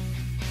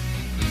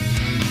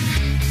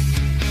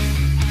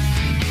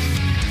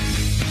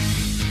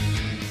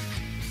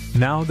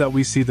 Now that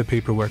we see the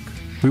paperwork,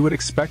 we would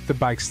expect the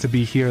bikes to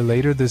be here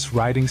later this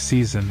riding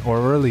season or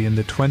early in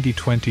the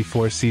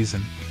 2024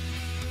 season.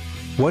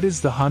 What is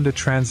the Honda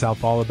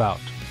Transalp all about?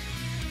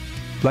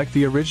 Like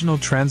the original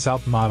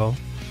Transalp model,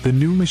 the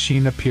new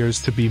machine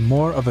appears to be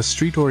more of a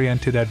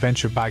street-oriented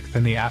adventure bike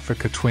than the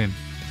Africa Twin.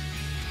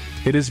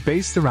 It is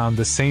based around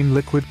the same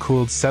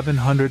liquid-cooled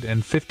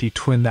 750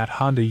 twin that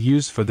Honda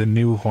used for the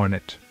new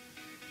Hornet.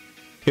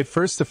 It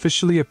first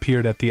officially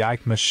appeared at the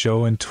EICMA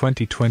show in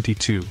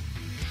 2022.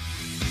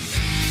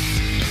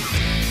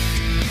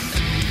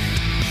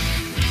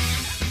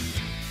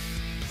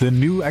 The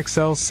new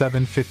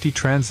XL750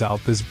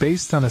 Transalp is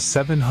based on a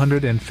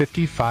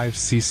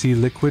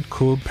 755cc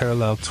liquid-cooled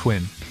parallel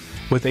twin,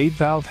 with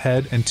 8-valve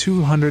head and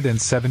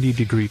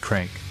 270-degree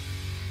crank.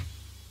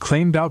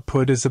 Claimed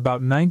output is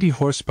about 90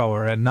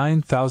 horsepower at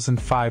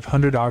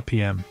 9,500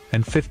 RPM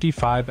and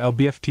 55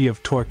 lb-ft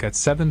of torque at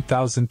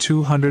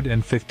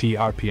 7,250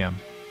 RPM.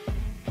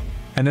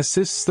 An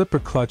assist slipper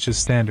clutch is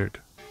standard.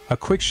 A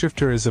quick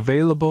shifter is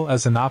available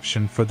as an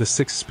option for the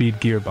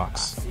 6-speed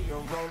gearbox.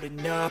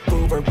 Rolling up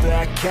Uber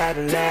black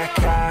Cadillac,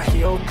 high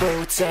heel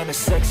boots and a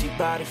sexy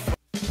body.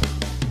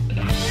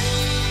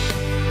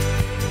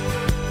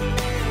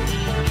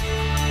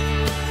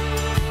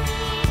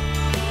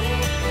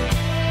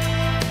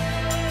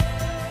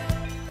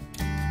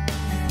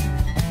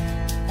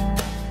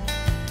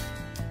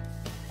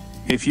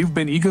 If you've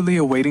been eagerly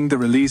awaiting the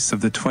release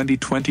of the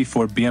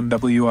 2024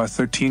 BMW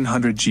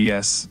R1300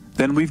 GS,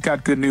 then we've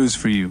got good news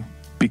for you,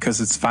 because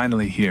it's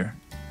finally here.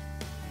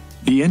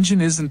 The engine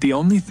isn't the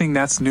only thing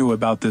that's new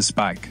about this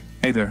bike,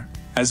 either,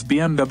 as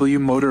BMW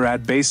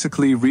Motorrad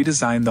basically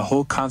redesigned the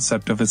whole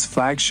concept of its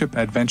flagship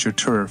adventure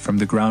tourer from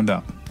the ground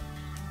up.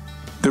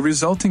 The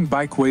resulting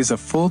bike weighs a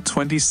full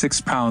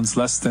 26 pounds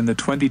less than the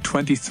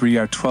 2023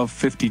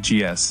 R1250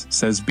 GS,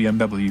 says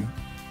BMW.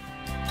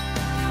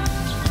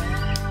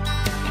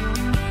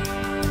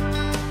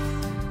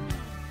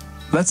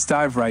 Let's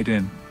dive right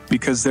in,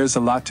 because there's a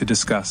lot to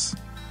discuss.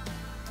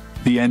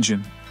 The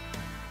engine.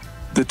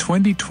 The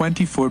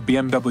 2024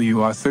 BMW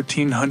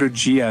R1300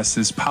 GS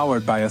is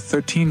powered by a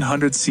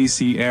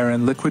 1300cc air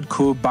and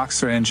liquid-cooled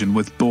boxer engine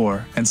with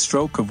bore and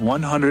stroke of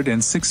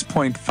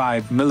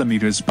 106.5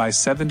 mm by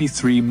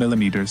 73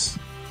 mm.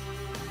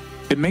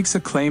 It makes a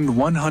claimed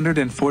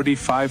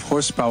 145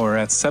 horsepower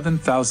at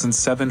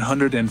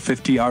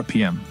 7,750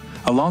 RPM,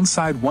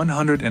 alongside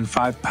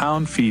 105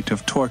 pound-feet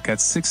of torque at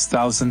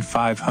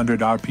 6,500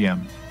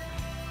 RPM.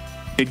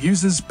 It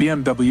uses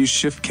BMW's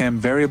ShiftCam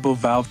variable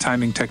valve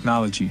timing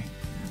technology,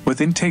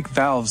 with intake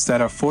valves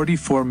that are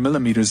 44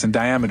 mm in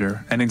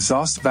diameter and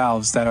exhaust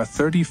valves that are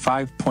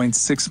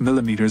 35.6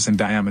 mm in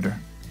diameter.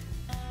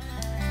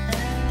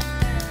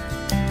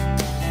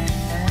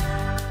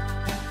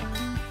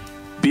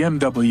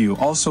 BMW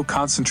also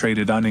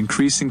concentrated on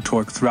increasing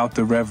torque throughout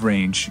the rev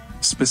range,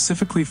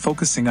 specifically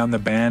focusing on the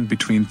band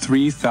between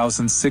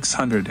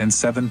 3,600 and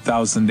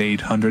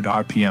 7,800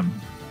 RPM.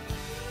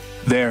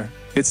 There,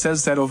 it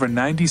says that over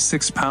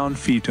 96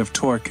 pound-feet of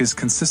torque is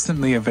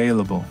consistently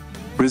available,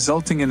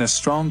 resulting in a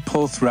strong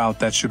pull throughout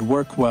that should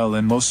work well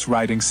in most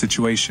riding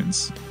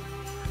situations.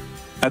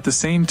 At the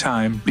same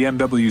time,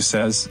 BMW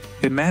says,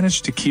 it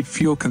managed to keep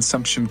fuel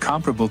consumption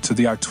comparable to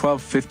the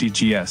R1250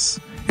 GS,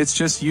 it's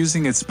just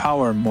using its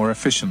power more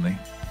efficiently.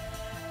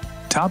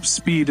 Top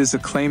speed is a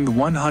claimed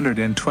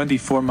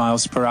 124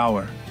 miles per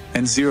hour,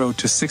 and 0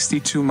 to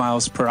 62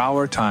 miles per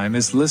hour time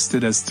is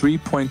listed as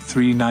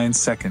 3.39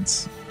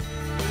 seconds.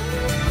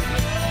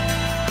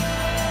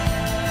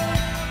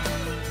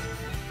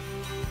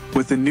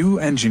 With the new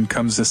engine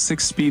comes a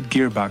 6-speed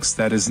gearbox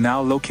that is now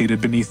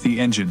located beneath the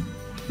engine,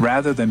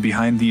 rather than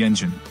behind the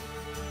engine.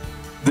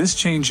 This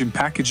change in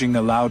packaging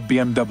allowed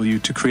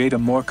BMW to create a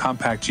more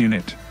compact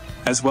unit,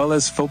 as well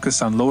as focus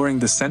on lowering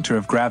the center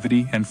of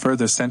gravity and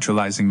further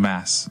centralizing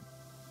mass.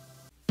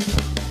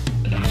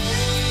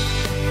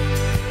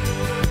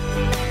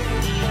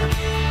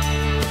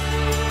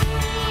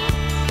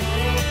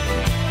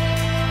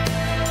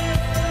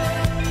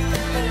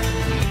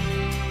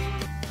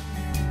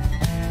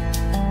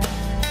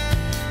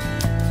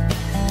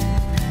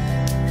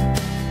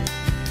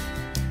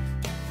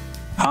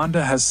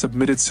 Honda has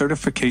submitted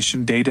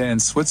certification data in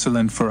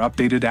Switzerland for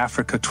updated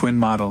Africa Twin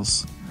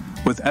models,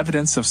 with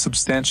evidence of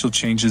substantial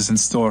changes in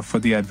store for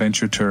the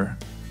Adventure Tourer.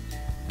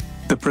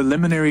 The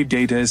preliminary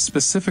data is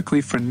specifically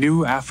for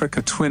new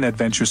Africa Twin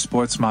Adventure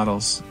Sports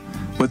models,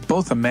 with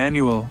both a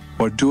manual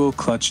or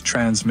dual-clutch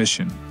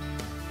transmission.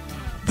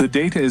 The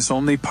data is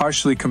only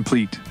partially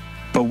complete,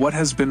 but what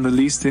has been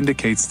released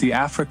indicates the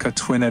Africa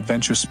Twin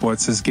Adventure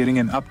Sports is getting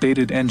an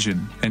updated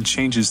engine and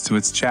changes to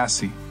its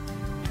chassis.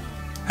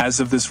 As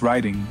of this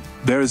writing,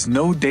 there is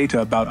no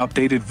data about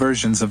updated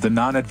versions of the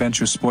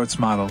non-Adventure Sports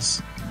models,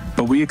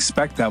 but we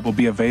expect that will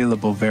be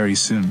available very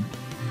soon.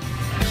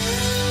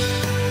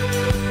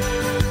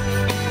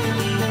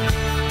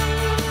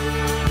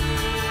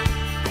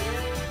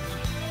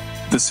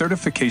 The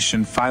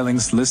certification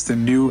filings list a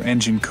new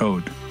engine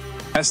code,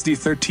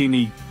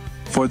 SD13E,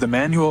 for the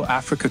manual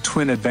Africa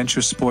Twin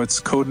Adventure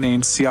Sports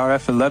codenamed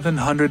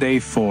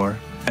CRF1100A4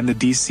 and the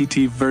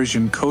DCT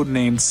version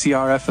codenamed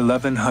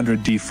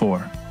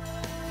CRF1100D4.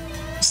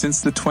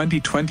 Since the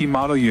 2020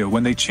 model year,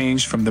 when they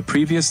changed from the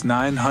previous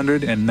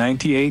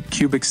 998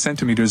 cubic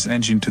centimeters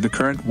engine to the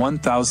current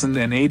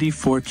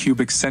 1084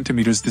 cubic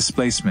centimeters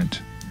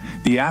displacement,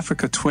 the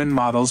Africa Twin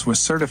models were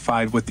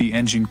certified with the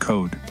engine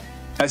code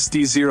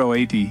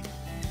SD08E.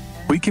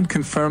 We can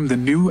confirm the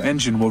new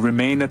engine will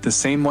remain at the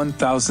same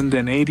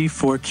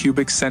 1084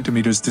 cubic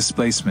centimeters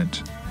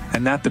displacement,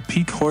 and that the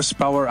peak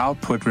horsepower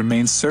output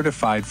remains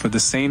certified for the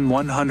same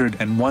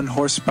 101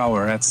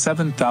 horsepower at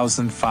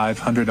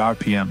 7,500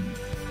 RPM.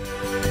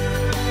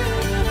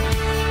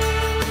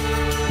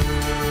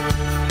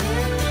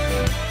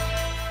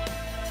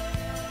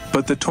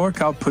 But the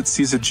torque output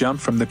sees a jump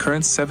from the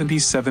current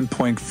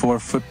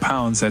 77.4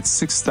 foot-pounds at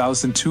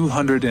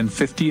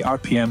 6,250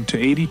 RPM to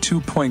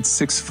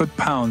 82.6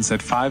 foot-pounds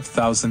at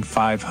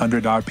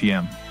 5,500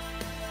 RPM.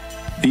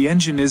 The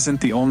engine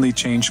isn't the only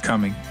change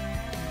coming.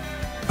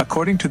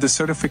 According to the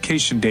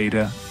certification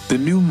data, the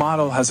new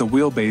model has a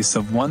wheelbase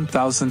of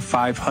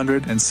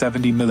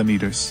 1,570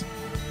 millimeters.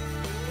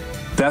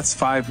 That's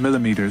 5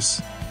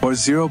 millimeters, or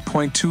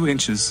 0.2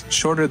 inches,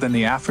 shorter than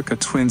the Africa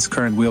Twin's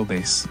current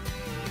wheelbase,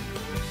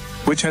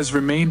 which has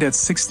remained at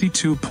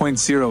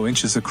 62.0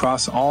 inches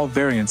across all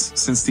variants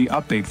since the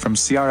update from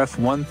CRF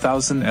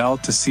 1000L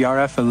to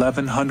CRF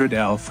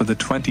 1100L for the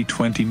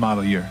 2020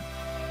 model year.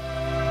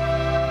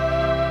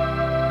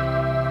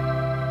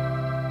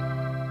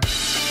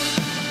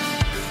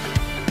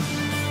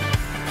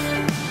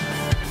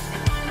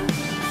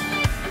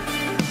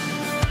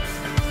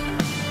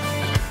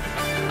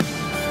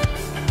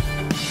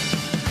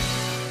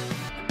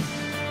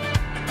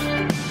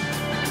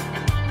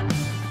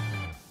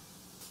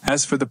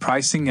 As for the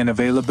pricing and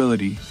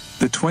availability,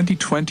 the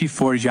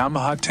 2024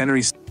 Yamaha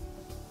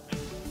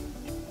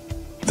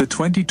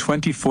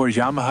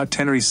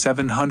Tenere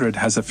 700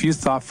 has a few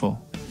thoughtful,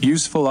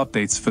 useful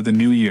updates for the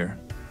new year.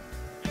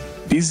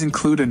 These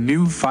include a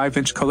new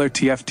 5-inch color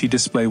TFT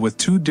display with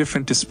 2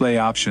 different display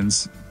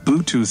options,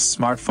 Bluetooth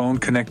smartphone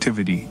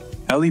connectivity,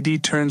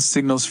 LED turn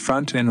signals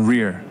front and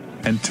rear,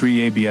 and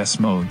 3 ABS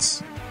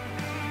modes.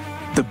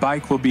 The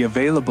bike will be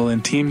available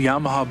in Team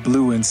Yamaha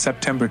Blue in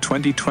September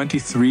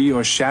 2023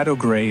 or Shadow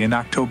Grey in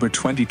October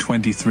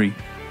 2023.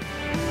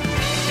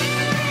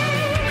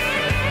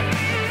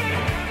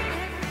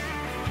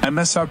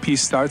 MSRP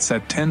starts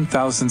at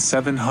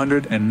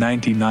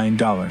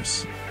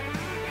 $10,799.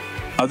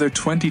 Other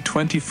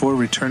 2024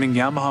 returning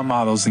Yamaha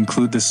models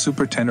include the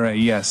Super Tenere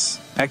ES,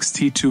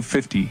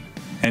 XT250,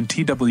 and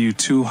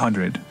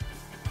TW200.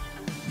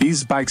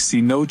 These bikes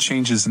see no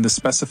changes in the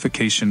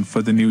specification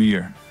for the new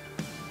year.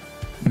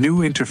 New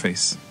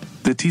interface.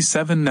 The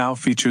T7 now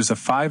features a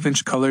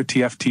 5-inch color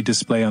TFT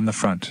display on the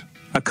front,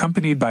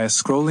 accompanied by a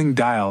scrolling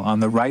dial on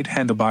the right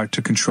handlebar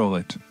to control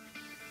it.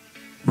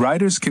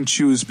 Riders can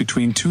choose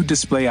between 2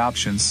 display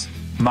options,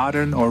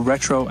 modern or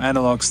retro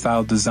analog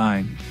style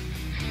design.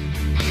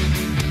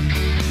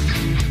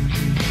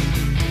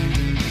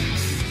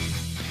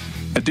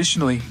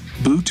 Additionally,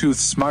 Bluetooth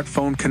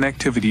smartphone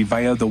connectivity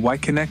via the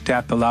Y-Connect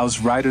app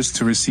allows riders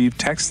to receive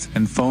text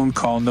and phone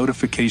call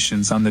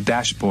notifications on the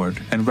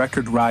dashboard and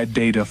record ride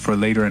data for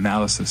later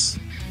analysis.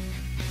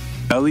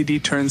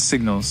 LED turn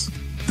signals.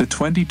 The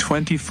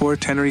 2024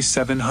 Tenere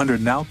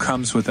 700 now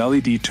comes with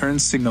LED turn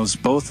signals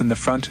both in the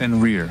front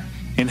and rear,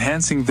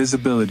 enhancing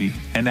visibility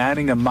and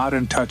adding a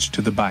modern touch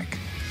to the bike.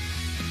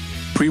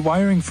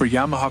 Pre-wiring for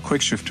Yamaha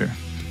Quickshifter.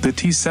 The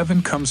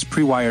T7 comes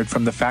pre-wired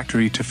from the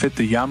factory to fit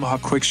the Yamaha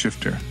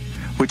Quickshifter,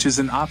 which is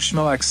an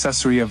optional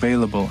accessory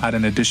available at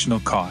an additional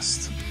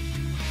cost.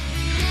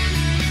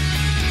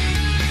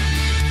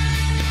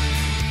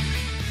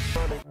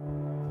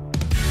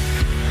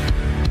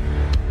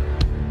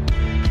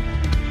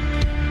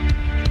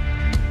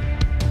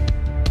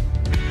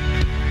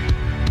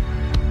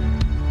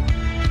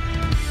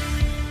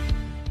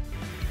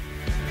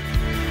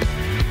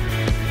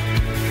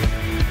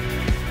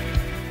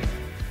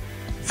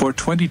 For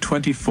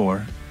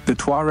 2024, the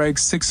Touareg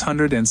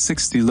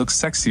 660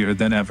 looks sexier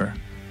than ever.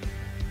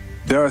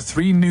 There are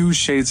 3 new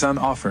shades on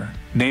offer,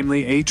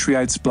 namely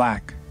Atrides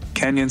Black,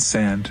 Canyon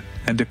Sand,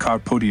 and Dakar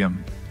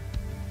Podium.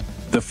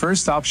 The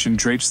first option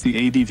drapes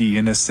the ADV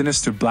in a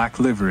sinister black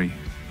livery,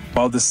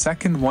 while the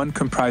second one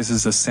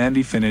comprises a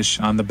sandy finish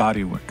on the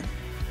bodywork.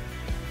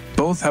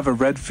 Both have a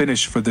red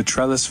finish for the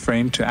trellis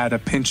frame to add a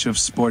pinch of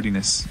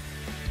sportiness.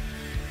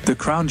 The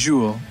crown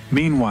jewel,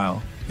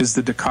 meanwhile, is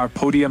the Dakar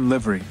Podium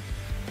livery.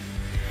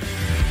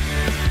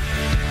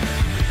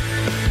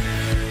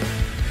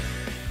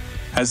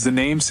 As the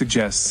name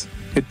suggests,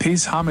 it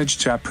pays homage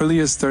to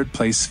Aprilia's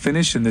third-place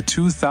finish in the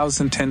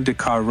 2010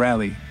 Dakar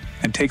Rally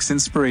and takes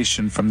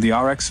inspiration from the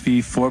RXV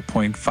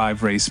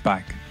 4.5 race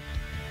bike.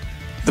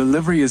 The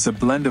livery is a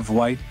blend of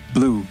white,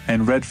 blue,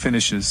 and red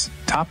finishes,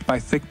 topped by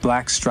thick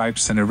black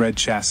stripes and a red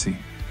chassis.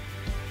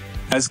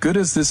 As good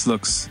as this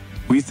looks,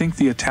 we think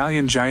the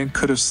Italian giant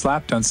could have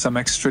slapped on some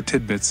extra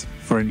tidbits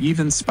for an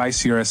even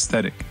spicier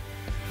aesthetic.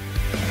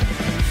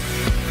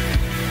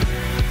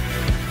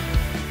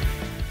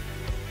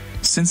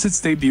 Since its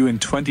debut in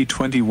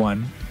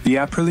 2021, the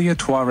Aprilia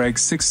Touareg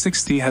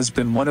 660 has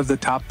been one of the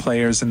top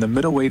players in the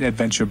middleweight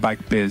adventure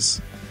bike biz.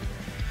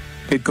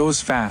 It goes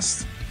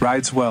fast,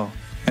 rides well,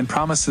 and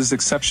promises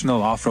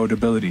exceptional off-road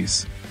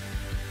abilities.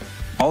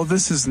 All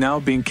this is now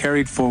being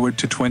carried forward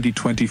to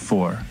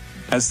 2024,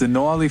 as the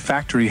Noailly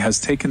factory has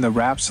taken the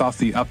wraps off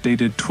the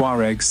updated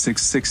Touareg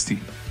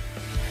 660.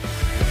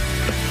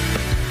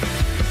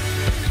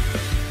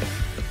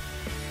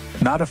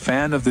 Not a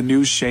fan of the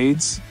new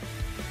shades?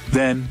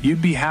 Then,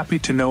 you'd be happy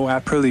to know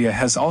Aprilia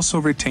has also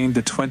retained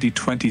the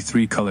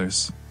 2023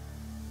 colors.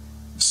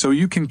 So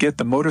you can get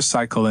the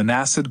motorcycle in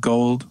acid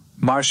gold,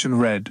 Martian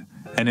red,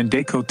 and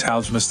Indeco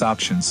Talgmist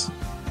options.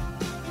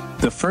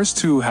 The first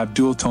 2 have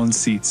dual-tone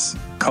seats,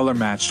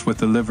 color-matched with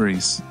the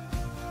liveries.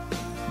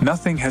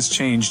 Nothing has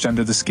changed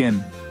under the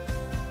skin.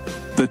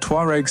 The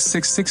Touareg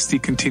 660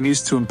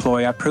 continues to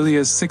employ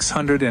Aprilia's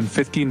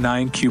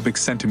 659 cubic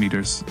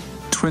centimeters,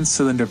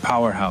 twin-cylinder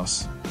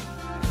powerhouse.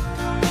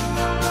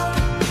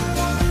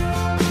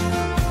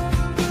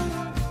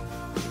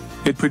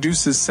 It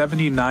produces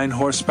 79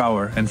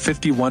 horsepower and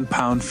 51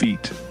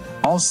 pound-feet,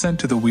 all sent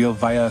to the wheel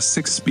via a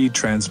 6-speed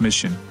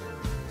transmission.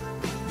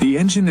 The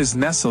engine is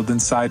nestled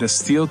inside a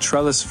steel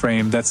trellis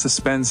frame that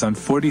suspends on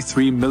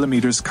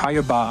 43mm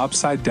Kayaba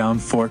upside-down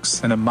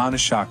forks and a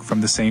monoshock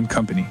from the same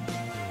company.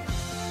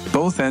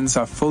 Both ends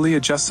are fully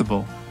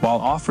adjustable, while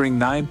offering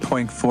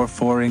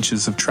 9.44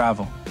 inches of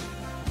travel.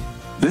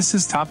 This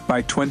is topped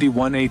by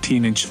 21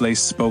 18-inch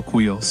lace spoke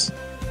wheels.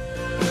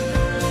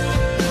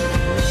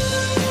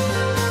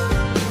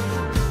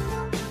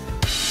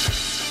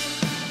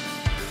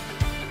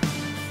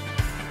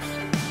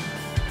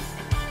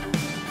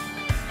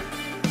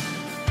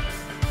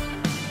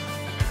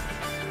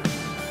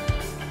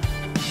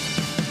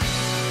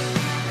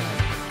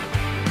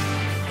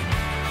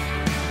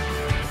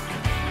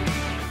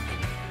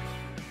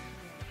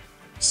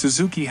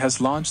 Suzuki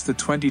has launched the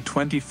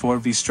 2024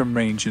 V-Strom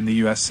range in the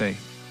USA.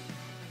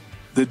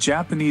 The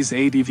Japanese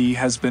ADV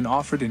has been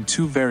offered in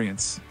 2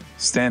 variants,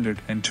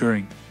 Standard and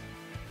Touring.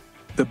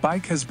 The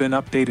bike has been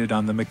updated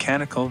on the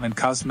mechanical and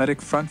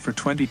cosmetic front for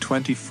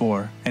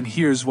 2024, and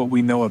here's what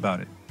we know about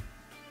it.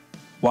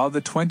 While the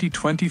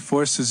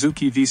 2024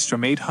 Suzuki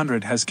V-Strom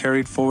 800 has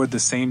carried forward the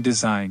same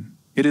design,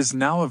 it is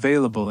now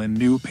available in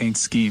new paint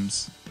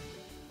schemes.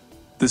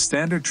 The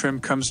standard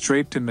trim comes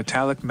draped in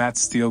metallic matte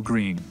steel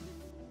green.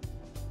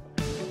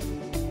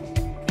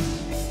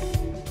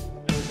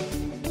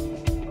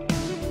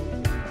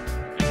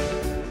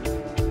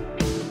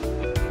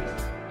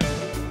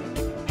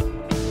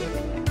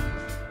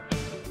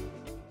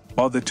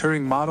 While the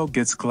Touring model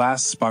gets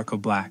glass sparkle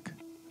black.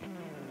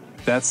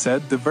 That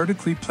said, the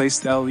vertically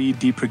placed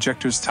LED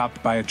projectors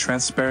topped by a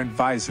transparent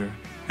visor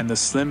and the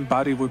slim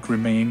bodywork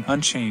remain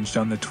unchanged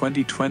on the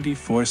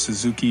 2024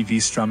 Suzuki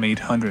V-Strom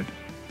 800.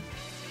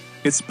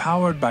 It's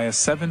powered by a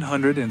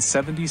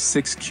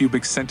 776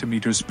 cubic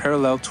centimeters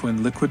parallel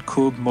twin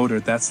liquid-cooled motor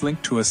that's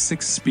linked to a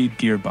 6-speed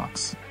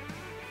gearbox.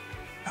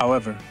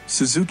 However,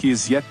 Suzuki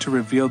is yet to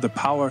reveal the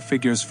power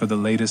figures for the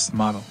latest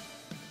model.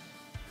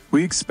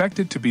 We expect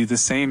it to be the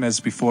same as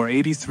before: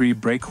 83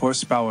 brake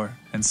horsepower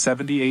and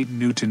 78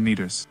 Newton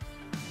meters.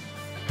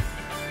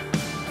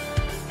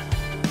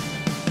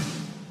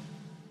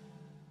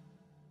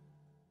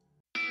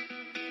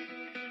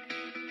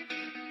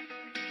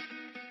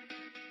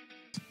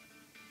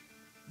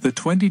 The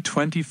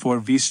 2024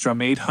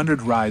 V-Strom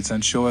 800 rides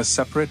on Showa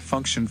separate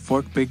function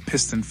fork big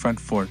piston front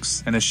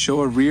forks and a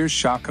Showa rear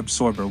shock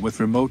absorber with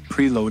remote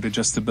preload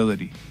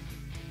adjustability.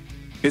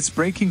 Its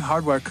braking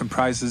hardware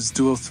comprises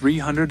dual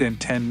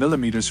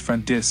 310mm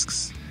front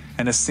discs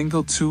and a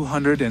single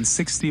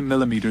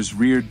 260mm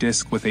rear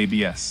disc with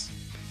ABS.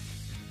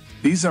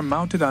 These are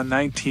mounted on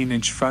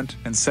 19-inch front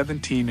and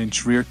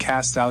 17-inch rear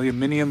cast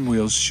aluminum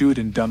wheels shoed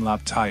in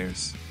Dunlop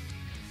tires.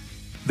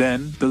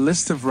 Then, the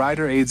list of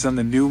rider aids on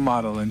the new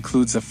model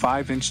includes a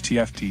 5-inch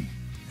TFT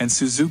and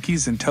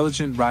Suzuki's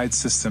intelligent ride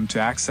system to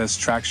access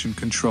traction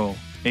control,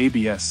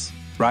 ABS,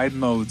 ride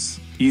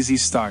modes, easy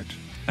start,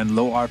 and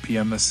low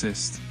RPM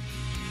assist.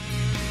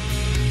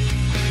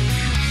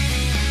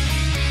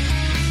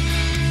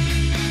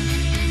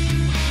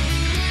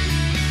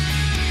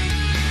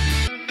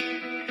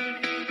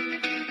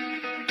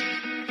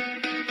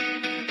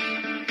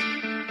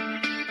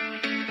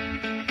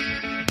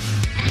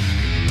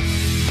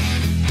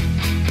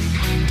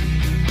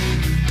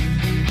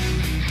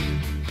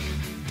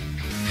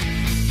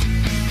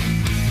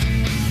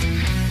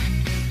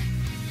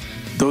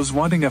 Those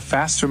wanting a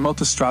faster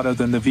multistrada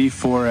than the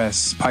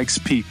V4S, Pikes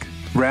Peak,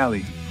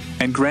 Rally,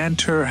 and Grand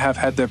Tour have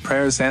had their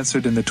prayers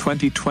answered in the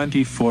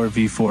 2024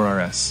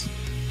 V4 RS.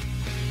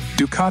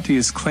 Ducati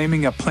is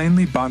claiming a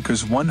plainly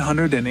bonkers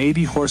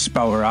 180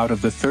 horsepower out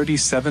of the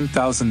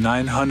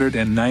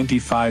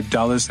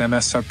 $37,995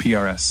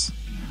 MSRP RS,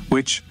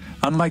 which,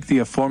 unlike the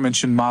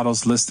aforementioned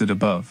models listed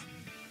above,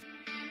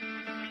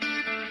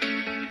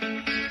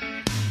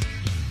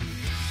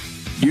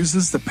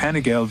 uses the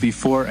Panigale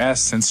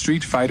V4S and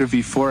Street Fighter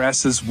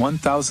V4S's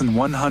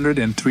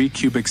 1,103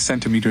 cubic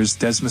centimeters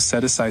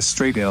Desmoceticized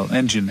straight-aisle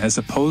engine as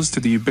opposed to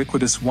the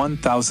ubiquitous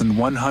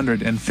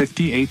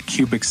 1,158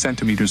 cubic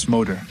centimeters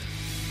motor.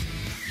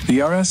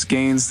 The RS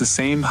gains the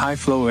same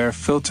high-flow air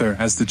filter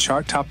as the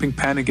chart-topping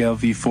Panigale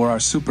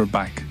V4R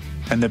Superbike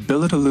and the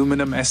billet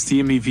aluminum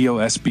STM EVO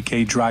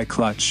SBK dry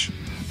clutch,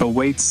 but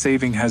weight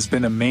saving has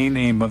been a main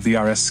aim of the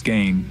RS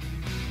gain.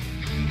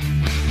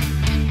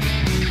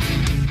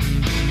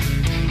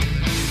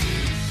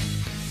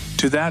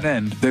 To that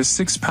end, there's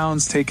 6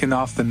 pounds taken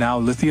off the now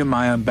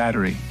lithium-ion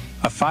battery,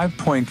 a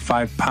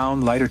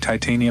 5.5-pound lighter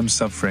titanium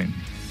subframe,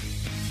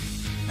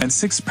 and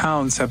 6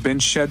 pounds have been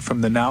shed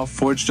from the now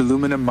forged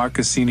aluminum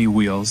Marcassini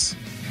wheels,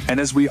 and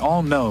as we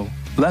all know,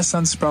 less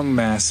unsprung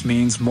mass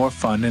means more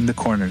fun in the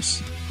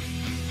corners.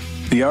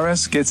 The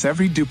RS gets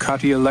every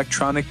Ducati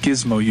electronic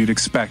gizmo you'd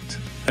expect: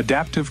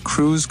 adaptive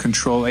cruise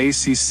control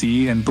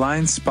ACC and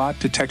blind spot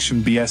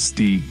detection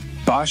BSD,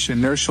 Bosch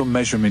inertial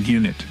measurement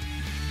unit.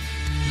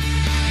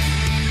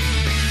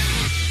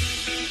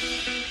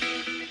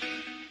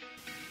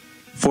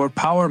 Four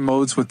power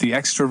modes with the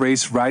extra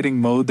race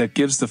riding mode that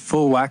gives the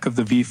full whack of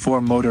the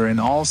V4 motor in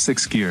all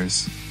 6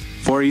 gears.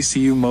 4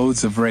 ECU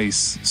modes of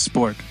race,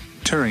 sport,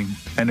 touring,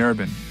 and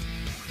urban.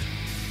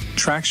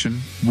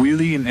 Traction,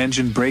 wheelie and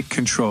engine brake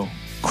control,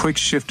 quick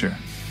shifter,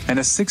 and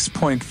a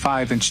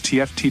 6.5-inch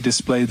TFT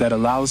display that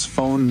allows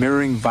phone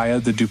mirroring via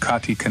the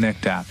Ducati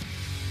Connect app.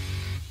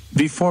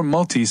 V4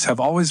 multis have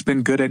always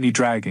been good at knee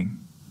dragging,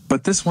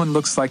 but this one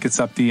looks like it's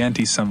up the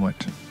ante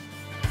somewhat.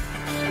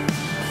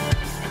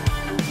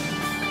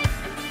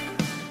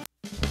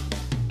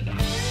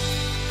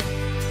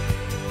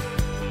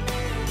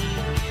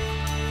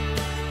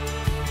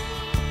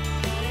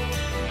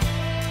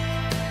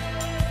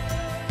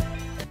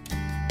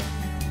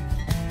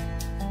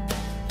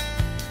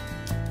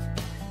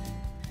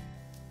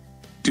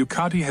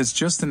 Ducati has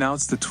just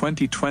announced the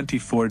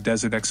 2024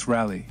 Desert X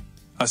Rally,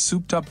 a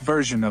souped-up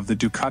version of the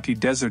Ducati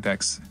Desert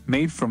X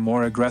made for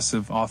more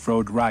aggressive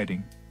off-road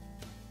riding.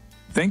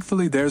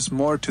 Thankfully, there's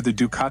more to the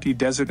Ducati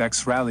Desert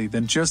X Rally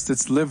than just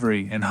its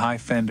livery and high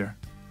fender.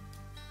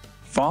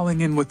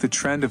 Falling in with the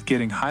trend of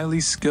getting highly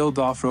skilled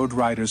off-road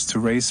riders to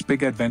race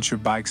big adventure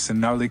bikes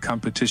in gnarly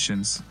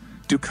competitions,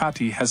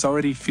 Ducati has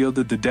already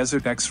fielded the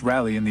Desert X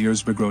Rally in the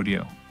Erzberg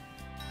Rodeo.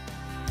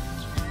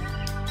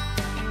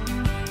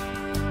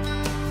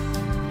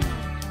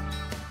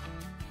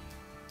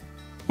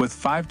 With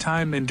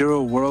 5-time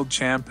Enduro World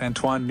Champ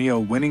Antoine Mio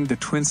winning the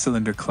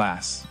twin-cylinder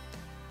class.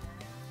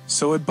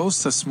 So it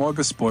boasts a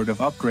smorgasbord of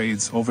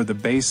upgrades over the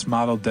base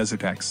model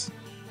Desert X.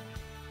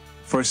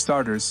 For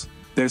starters,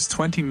 there's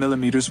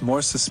 20mm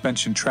more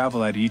suspension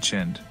travel at each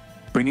end,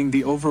 bringing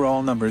the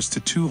overall numbers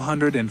to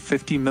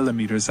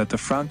 250mm at the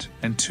front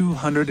and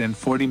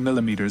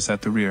 240mm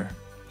at the rear.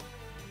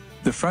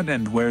 The front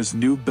end wears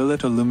new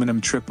billet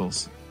aluminum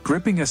triples,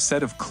 gripping a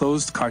set of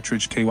closed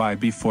cartridge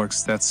KYB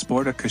forks that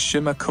sport a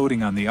Kashima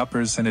coating on the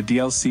uppers and a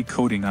DLC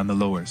coating on the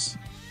lowers.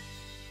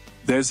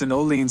 There's an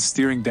Öhlins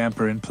steering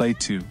damper in play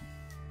too.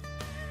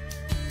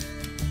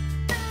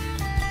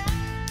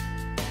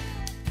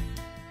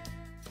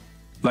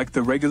 Like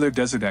the regular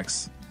Desert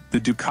X, the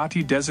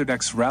Ducati Desert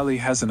X Rally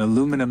has an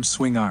aluminum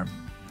swing arm,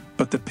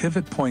 but the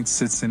pivot point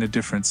sits in a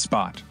different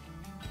spot.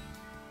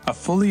 A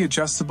fully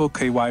adjustable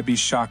KYB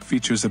shock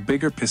features a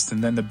bigger piston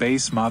than the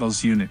base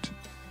model's unit.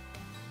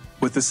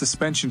 With the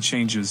suspension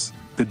changes,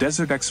 the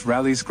Desert X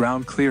Rally's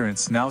ground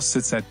clearance now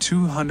sits at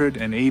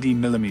 280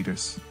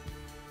 millimeters.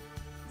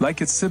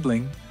 Like its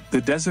sibling, the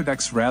Desert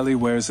X Rally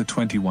wears a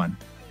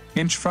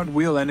 21-inch front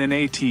wheel and an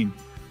 18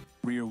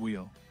 rear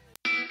wheel.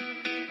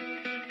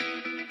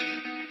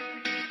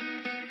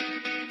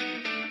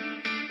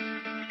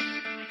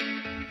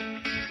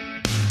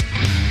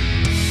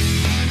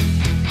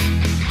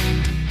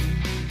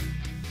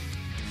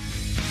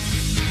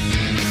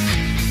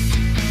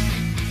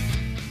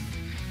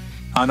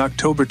 On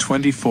October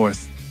 24,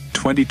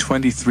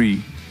 2023,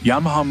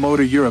 Yamaha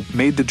Motor Europe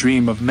made the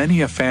dream of many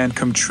a fan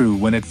come true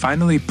when it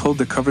finally pulled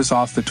the covers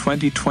off the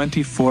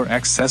 2024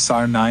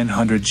 XSR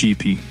 900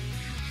 GP.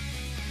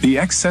 The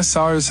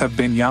XSRs have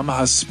been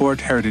Yamaha's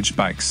sport heritage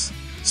bikes,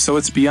 so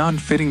it's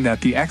beyond fitting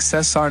that the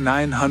XSR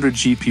 900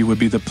 GP would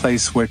be the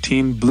place where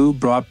Team Blue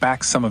brought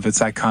back some of its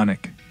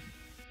iconic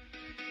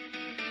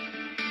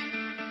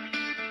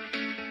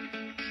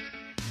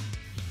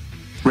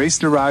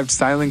race-derived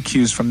styling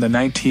cues from the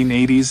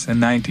 1980s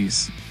and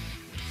 90s.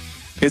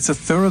 It's a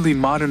thoroughly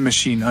modern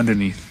machine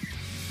underneath,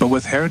 but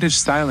with heritage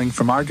styling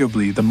from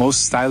arguably the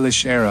most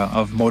stylish era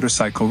of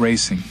motorcycle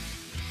racing.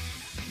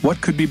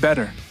 What could be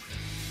better?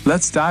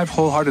 Let's dive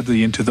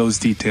wholeheartedly into those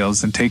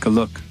details and take a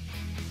look.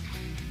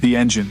 The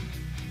engine.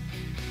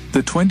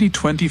 The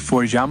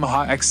 2024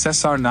 Yamaha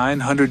XSR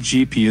 900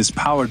 GP is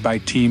powered by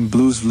Team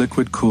Blue's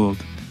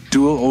liquid-cooled,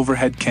 dual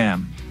overhead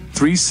cam,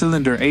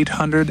 3-cylinder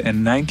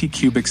 890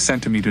 cubic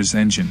centimeters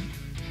engine.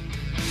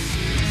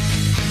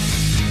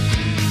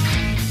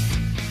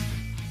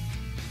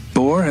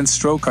 Bore and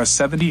stroke are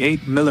 78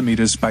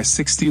 mm by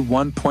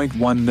 61.1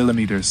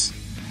 mm,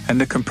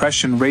 and the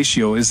compression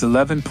ratio is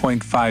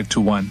 11.5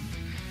 to 1.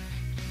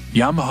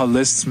 Yamaha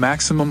lists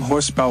maximum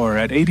horsepower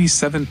at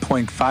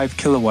 87.5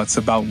 kilowatts,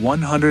 about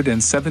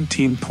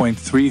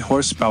 117.3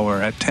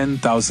 horsepower at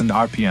 10,000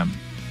 RPM.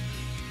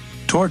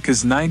 Torque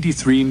is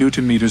 93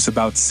 Nm,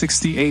 about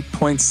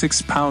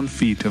 68.6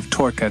 pound-feet of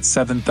torque at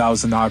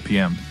 7,000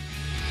 RPM.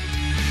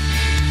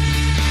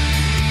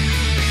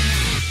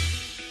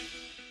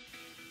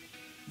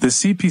 The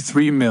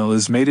CP3 mill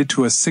is mated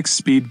to a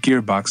 6-speed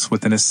gearbox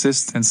with an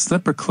assist and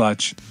slipper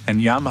clutch and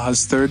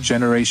Yamaha's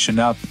third-generation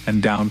up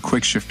and down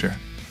quickshifter.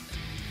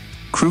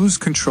 Cruise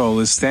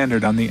control is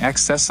standard on the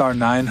XSR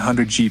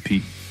 900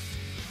 GP.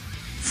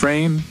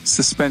 Frame,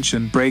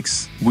 suspension,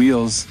 brakes,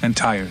 wheels, and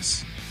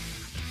tires.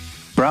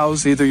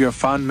 Browse either your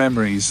fond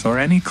memories or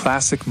any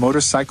classic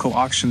motorcycle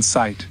auction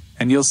site,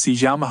 and you'll see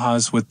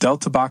Yamahas with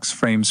Delta box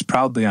frames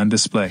proudly on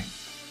display.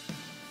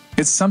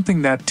 It's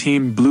something that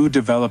Team Blue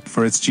developed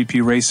for its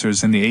GP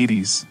racers in the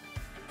 80s,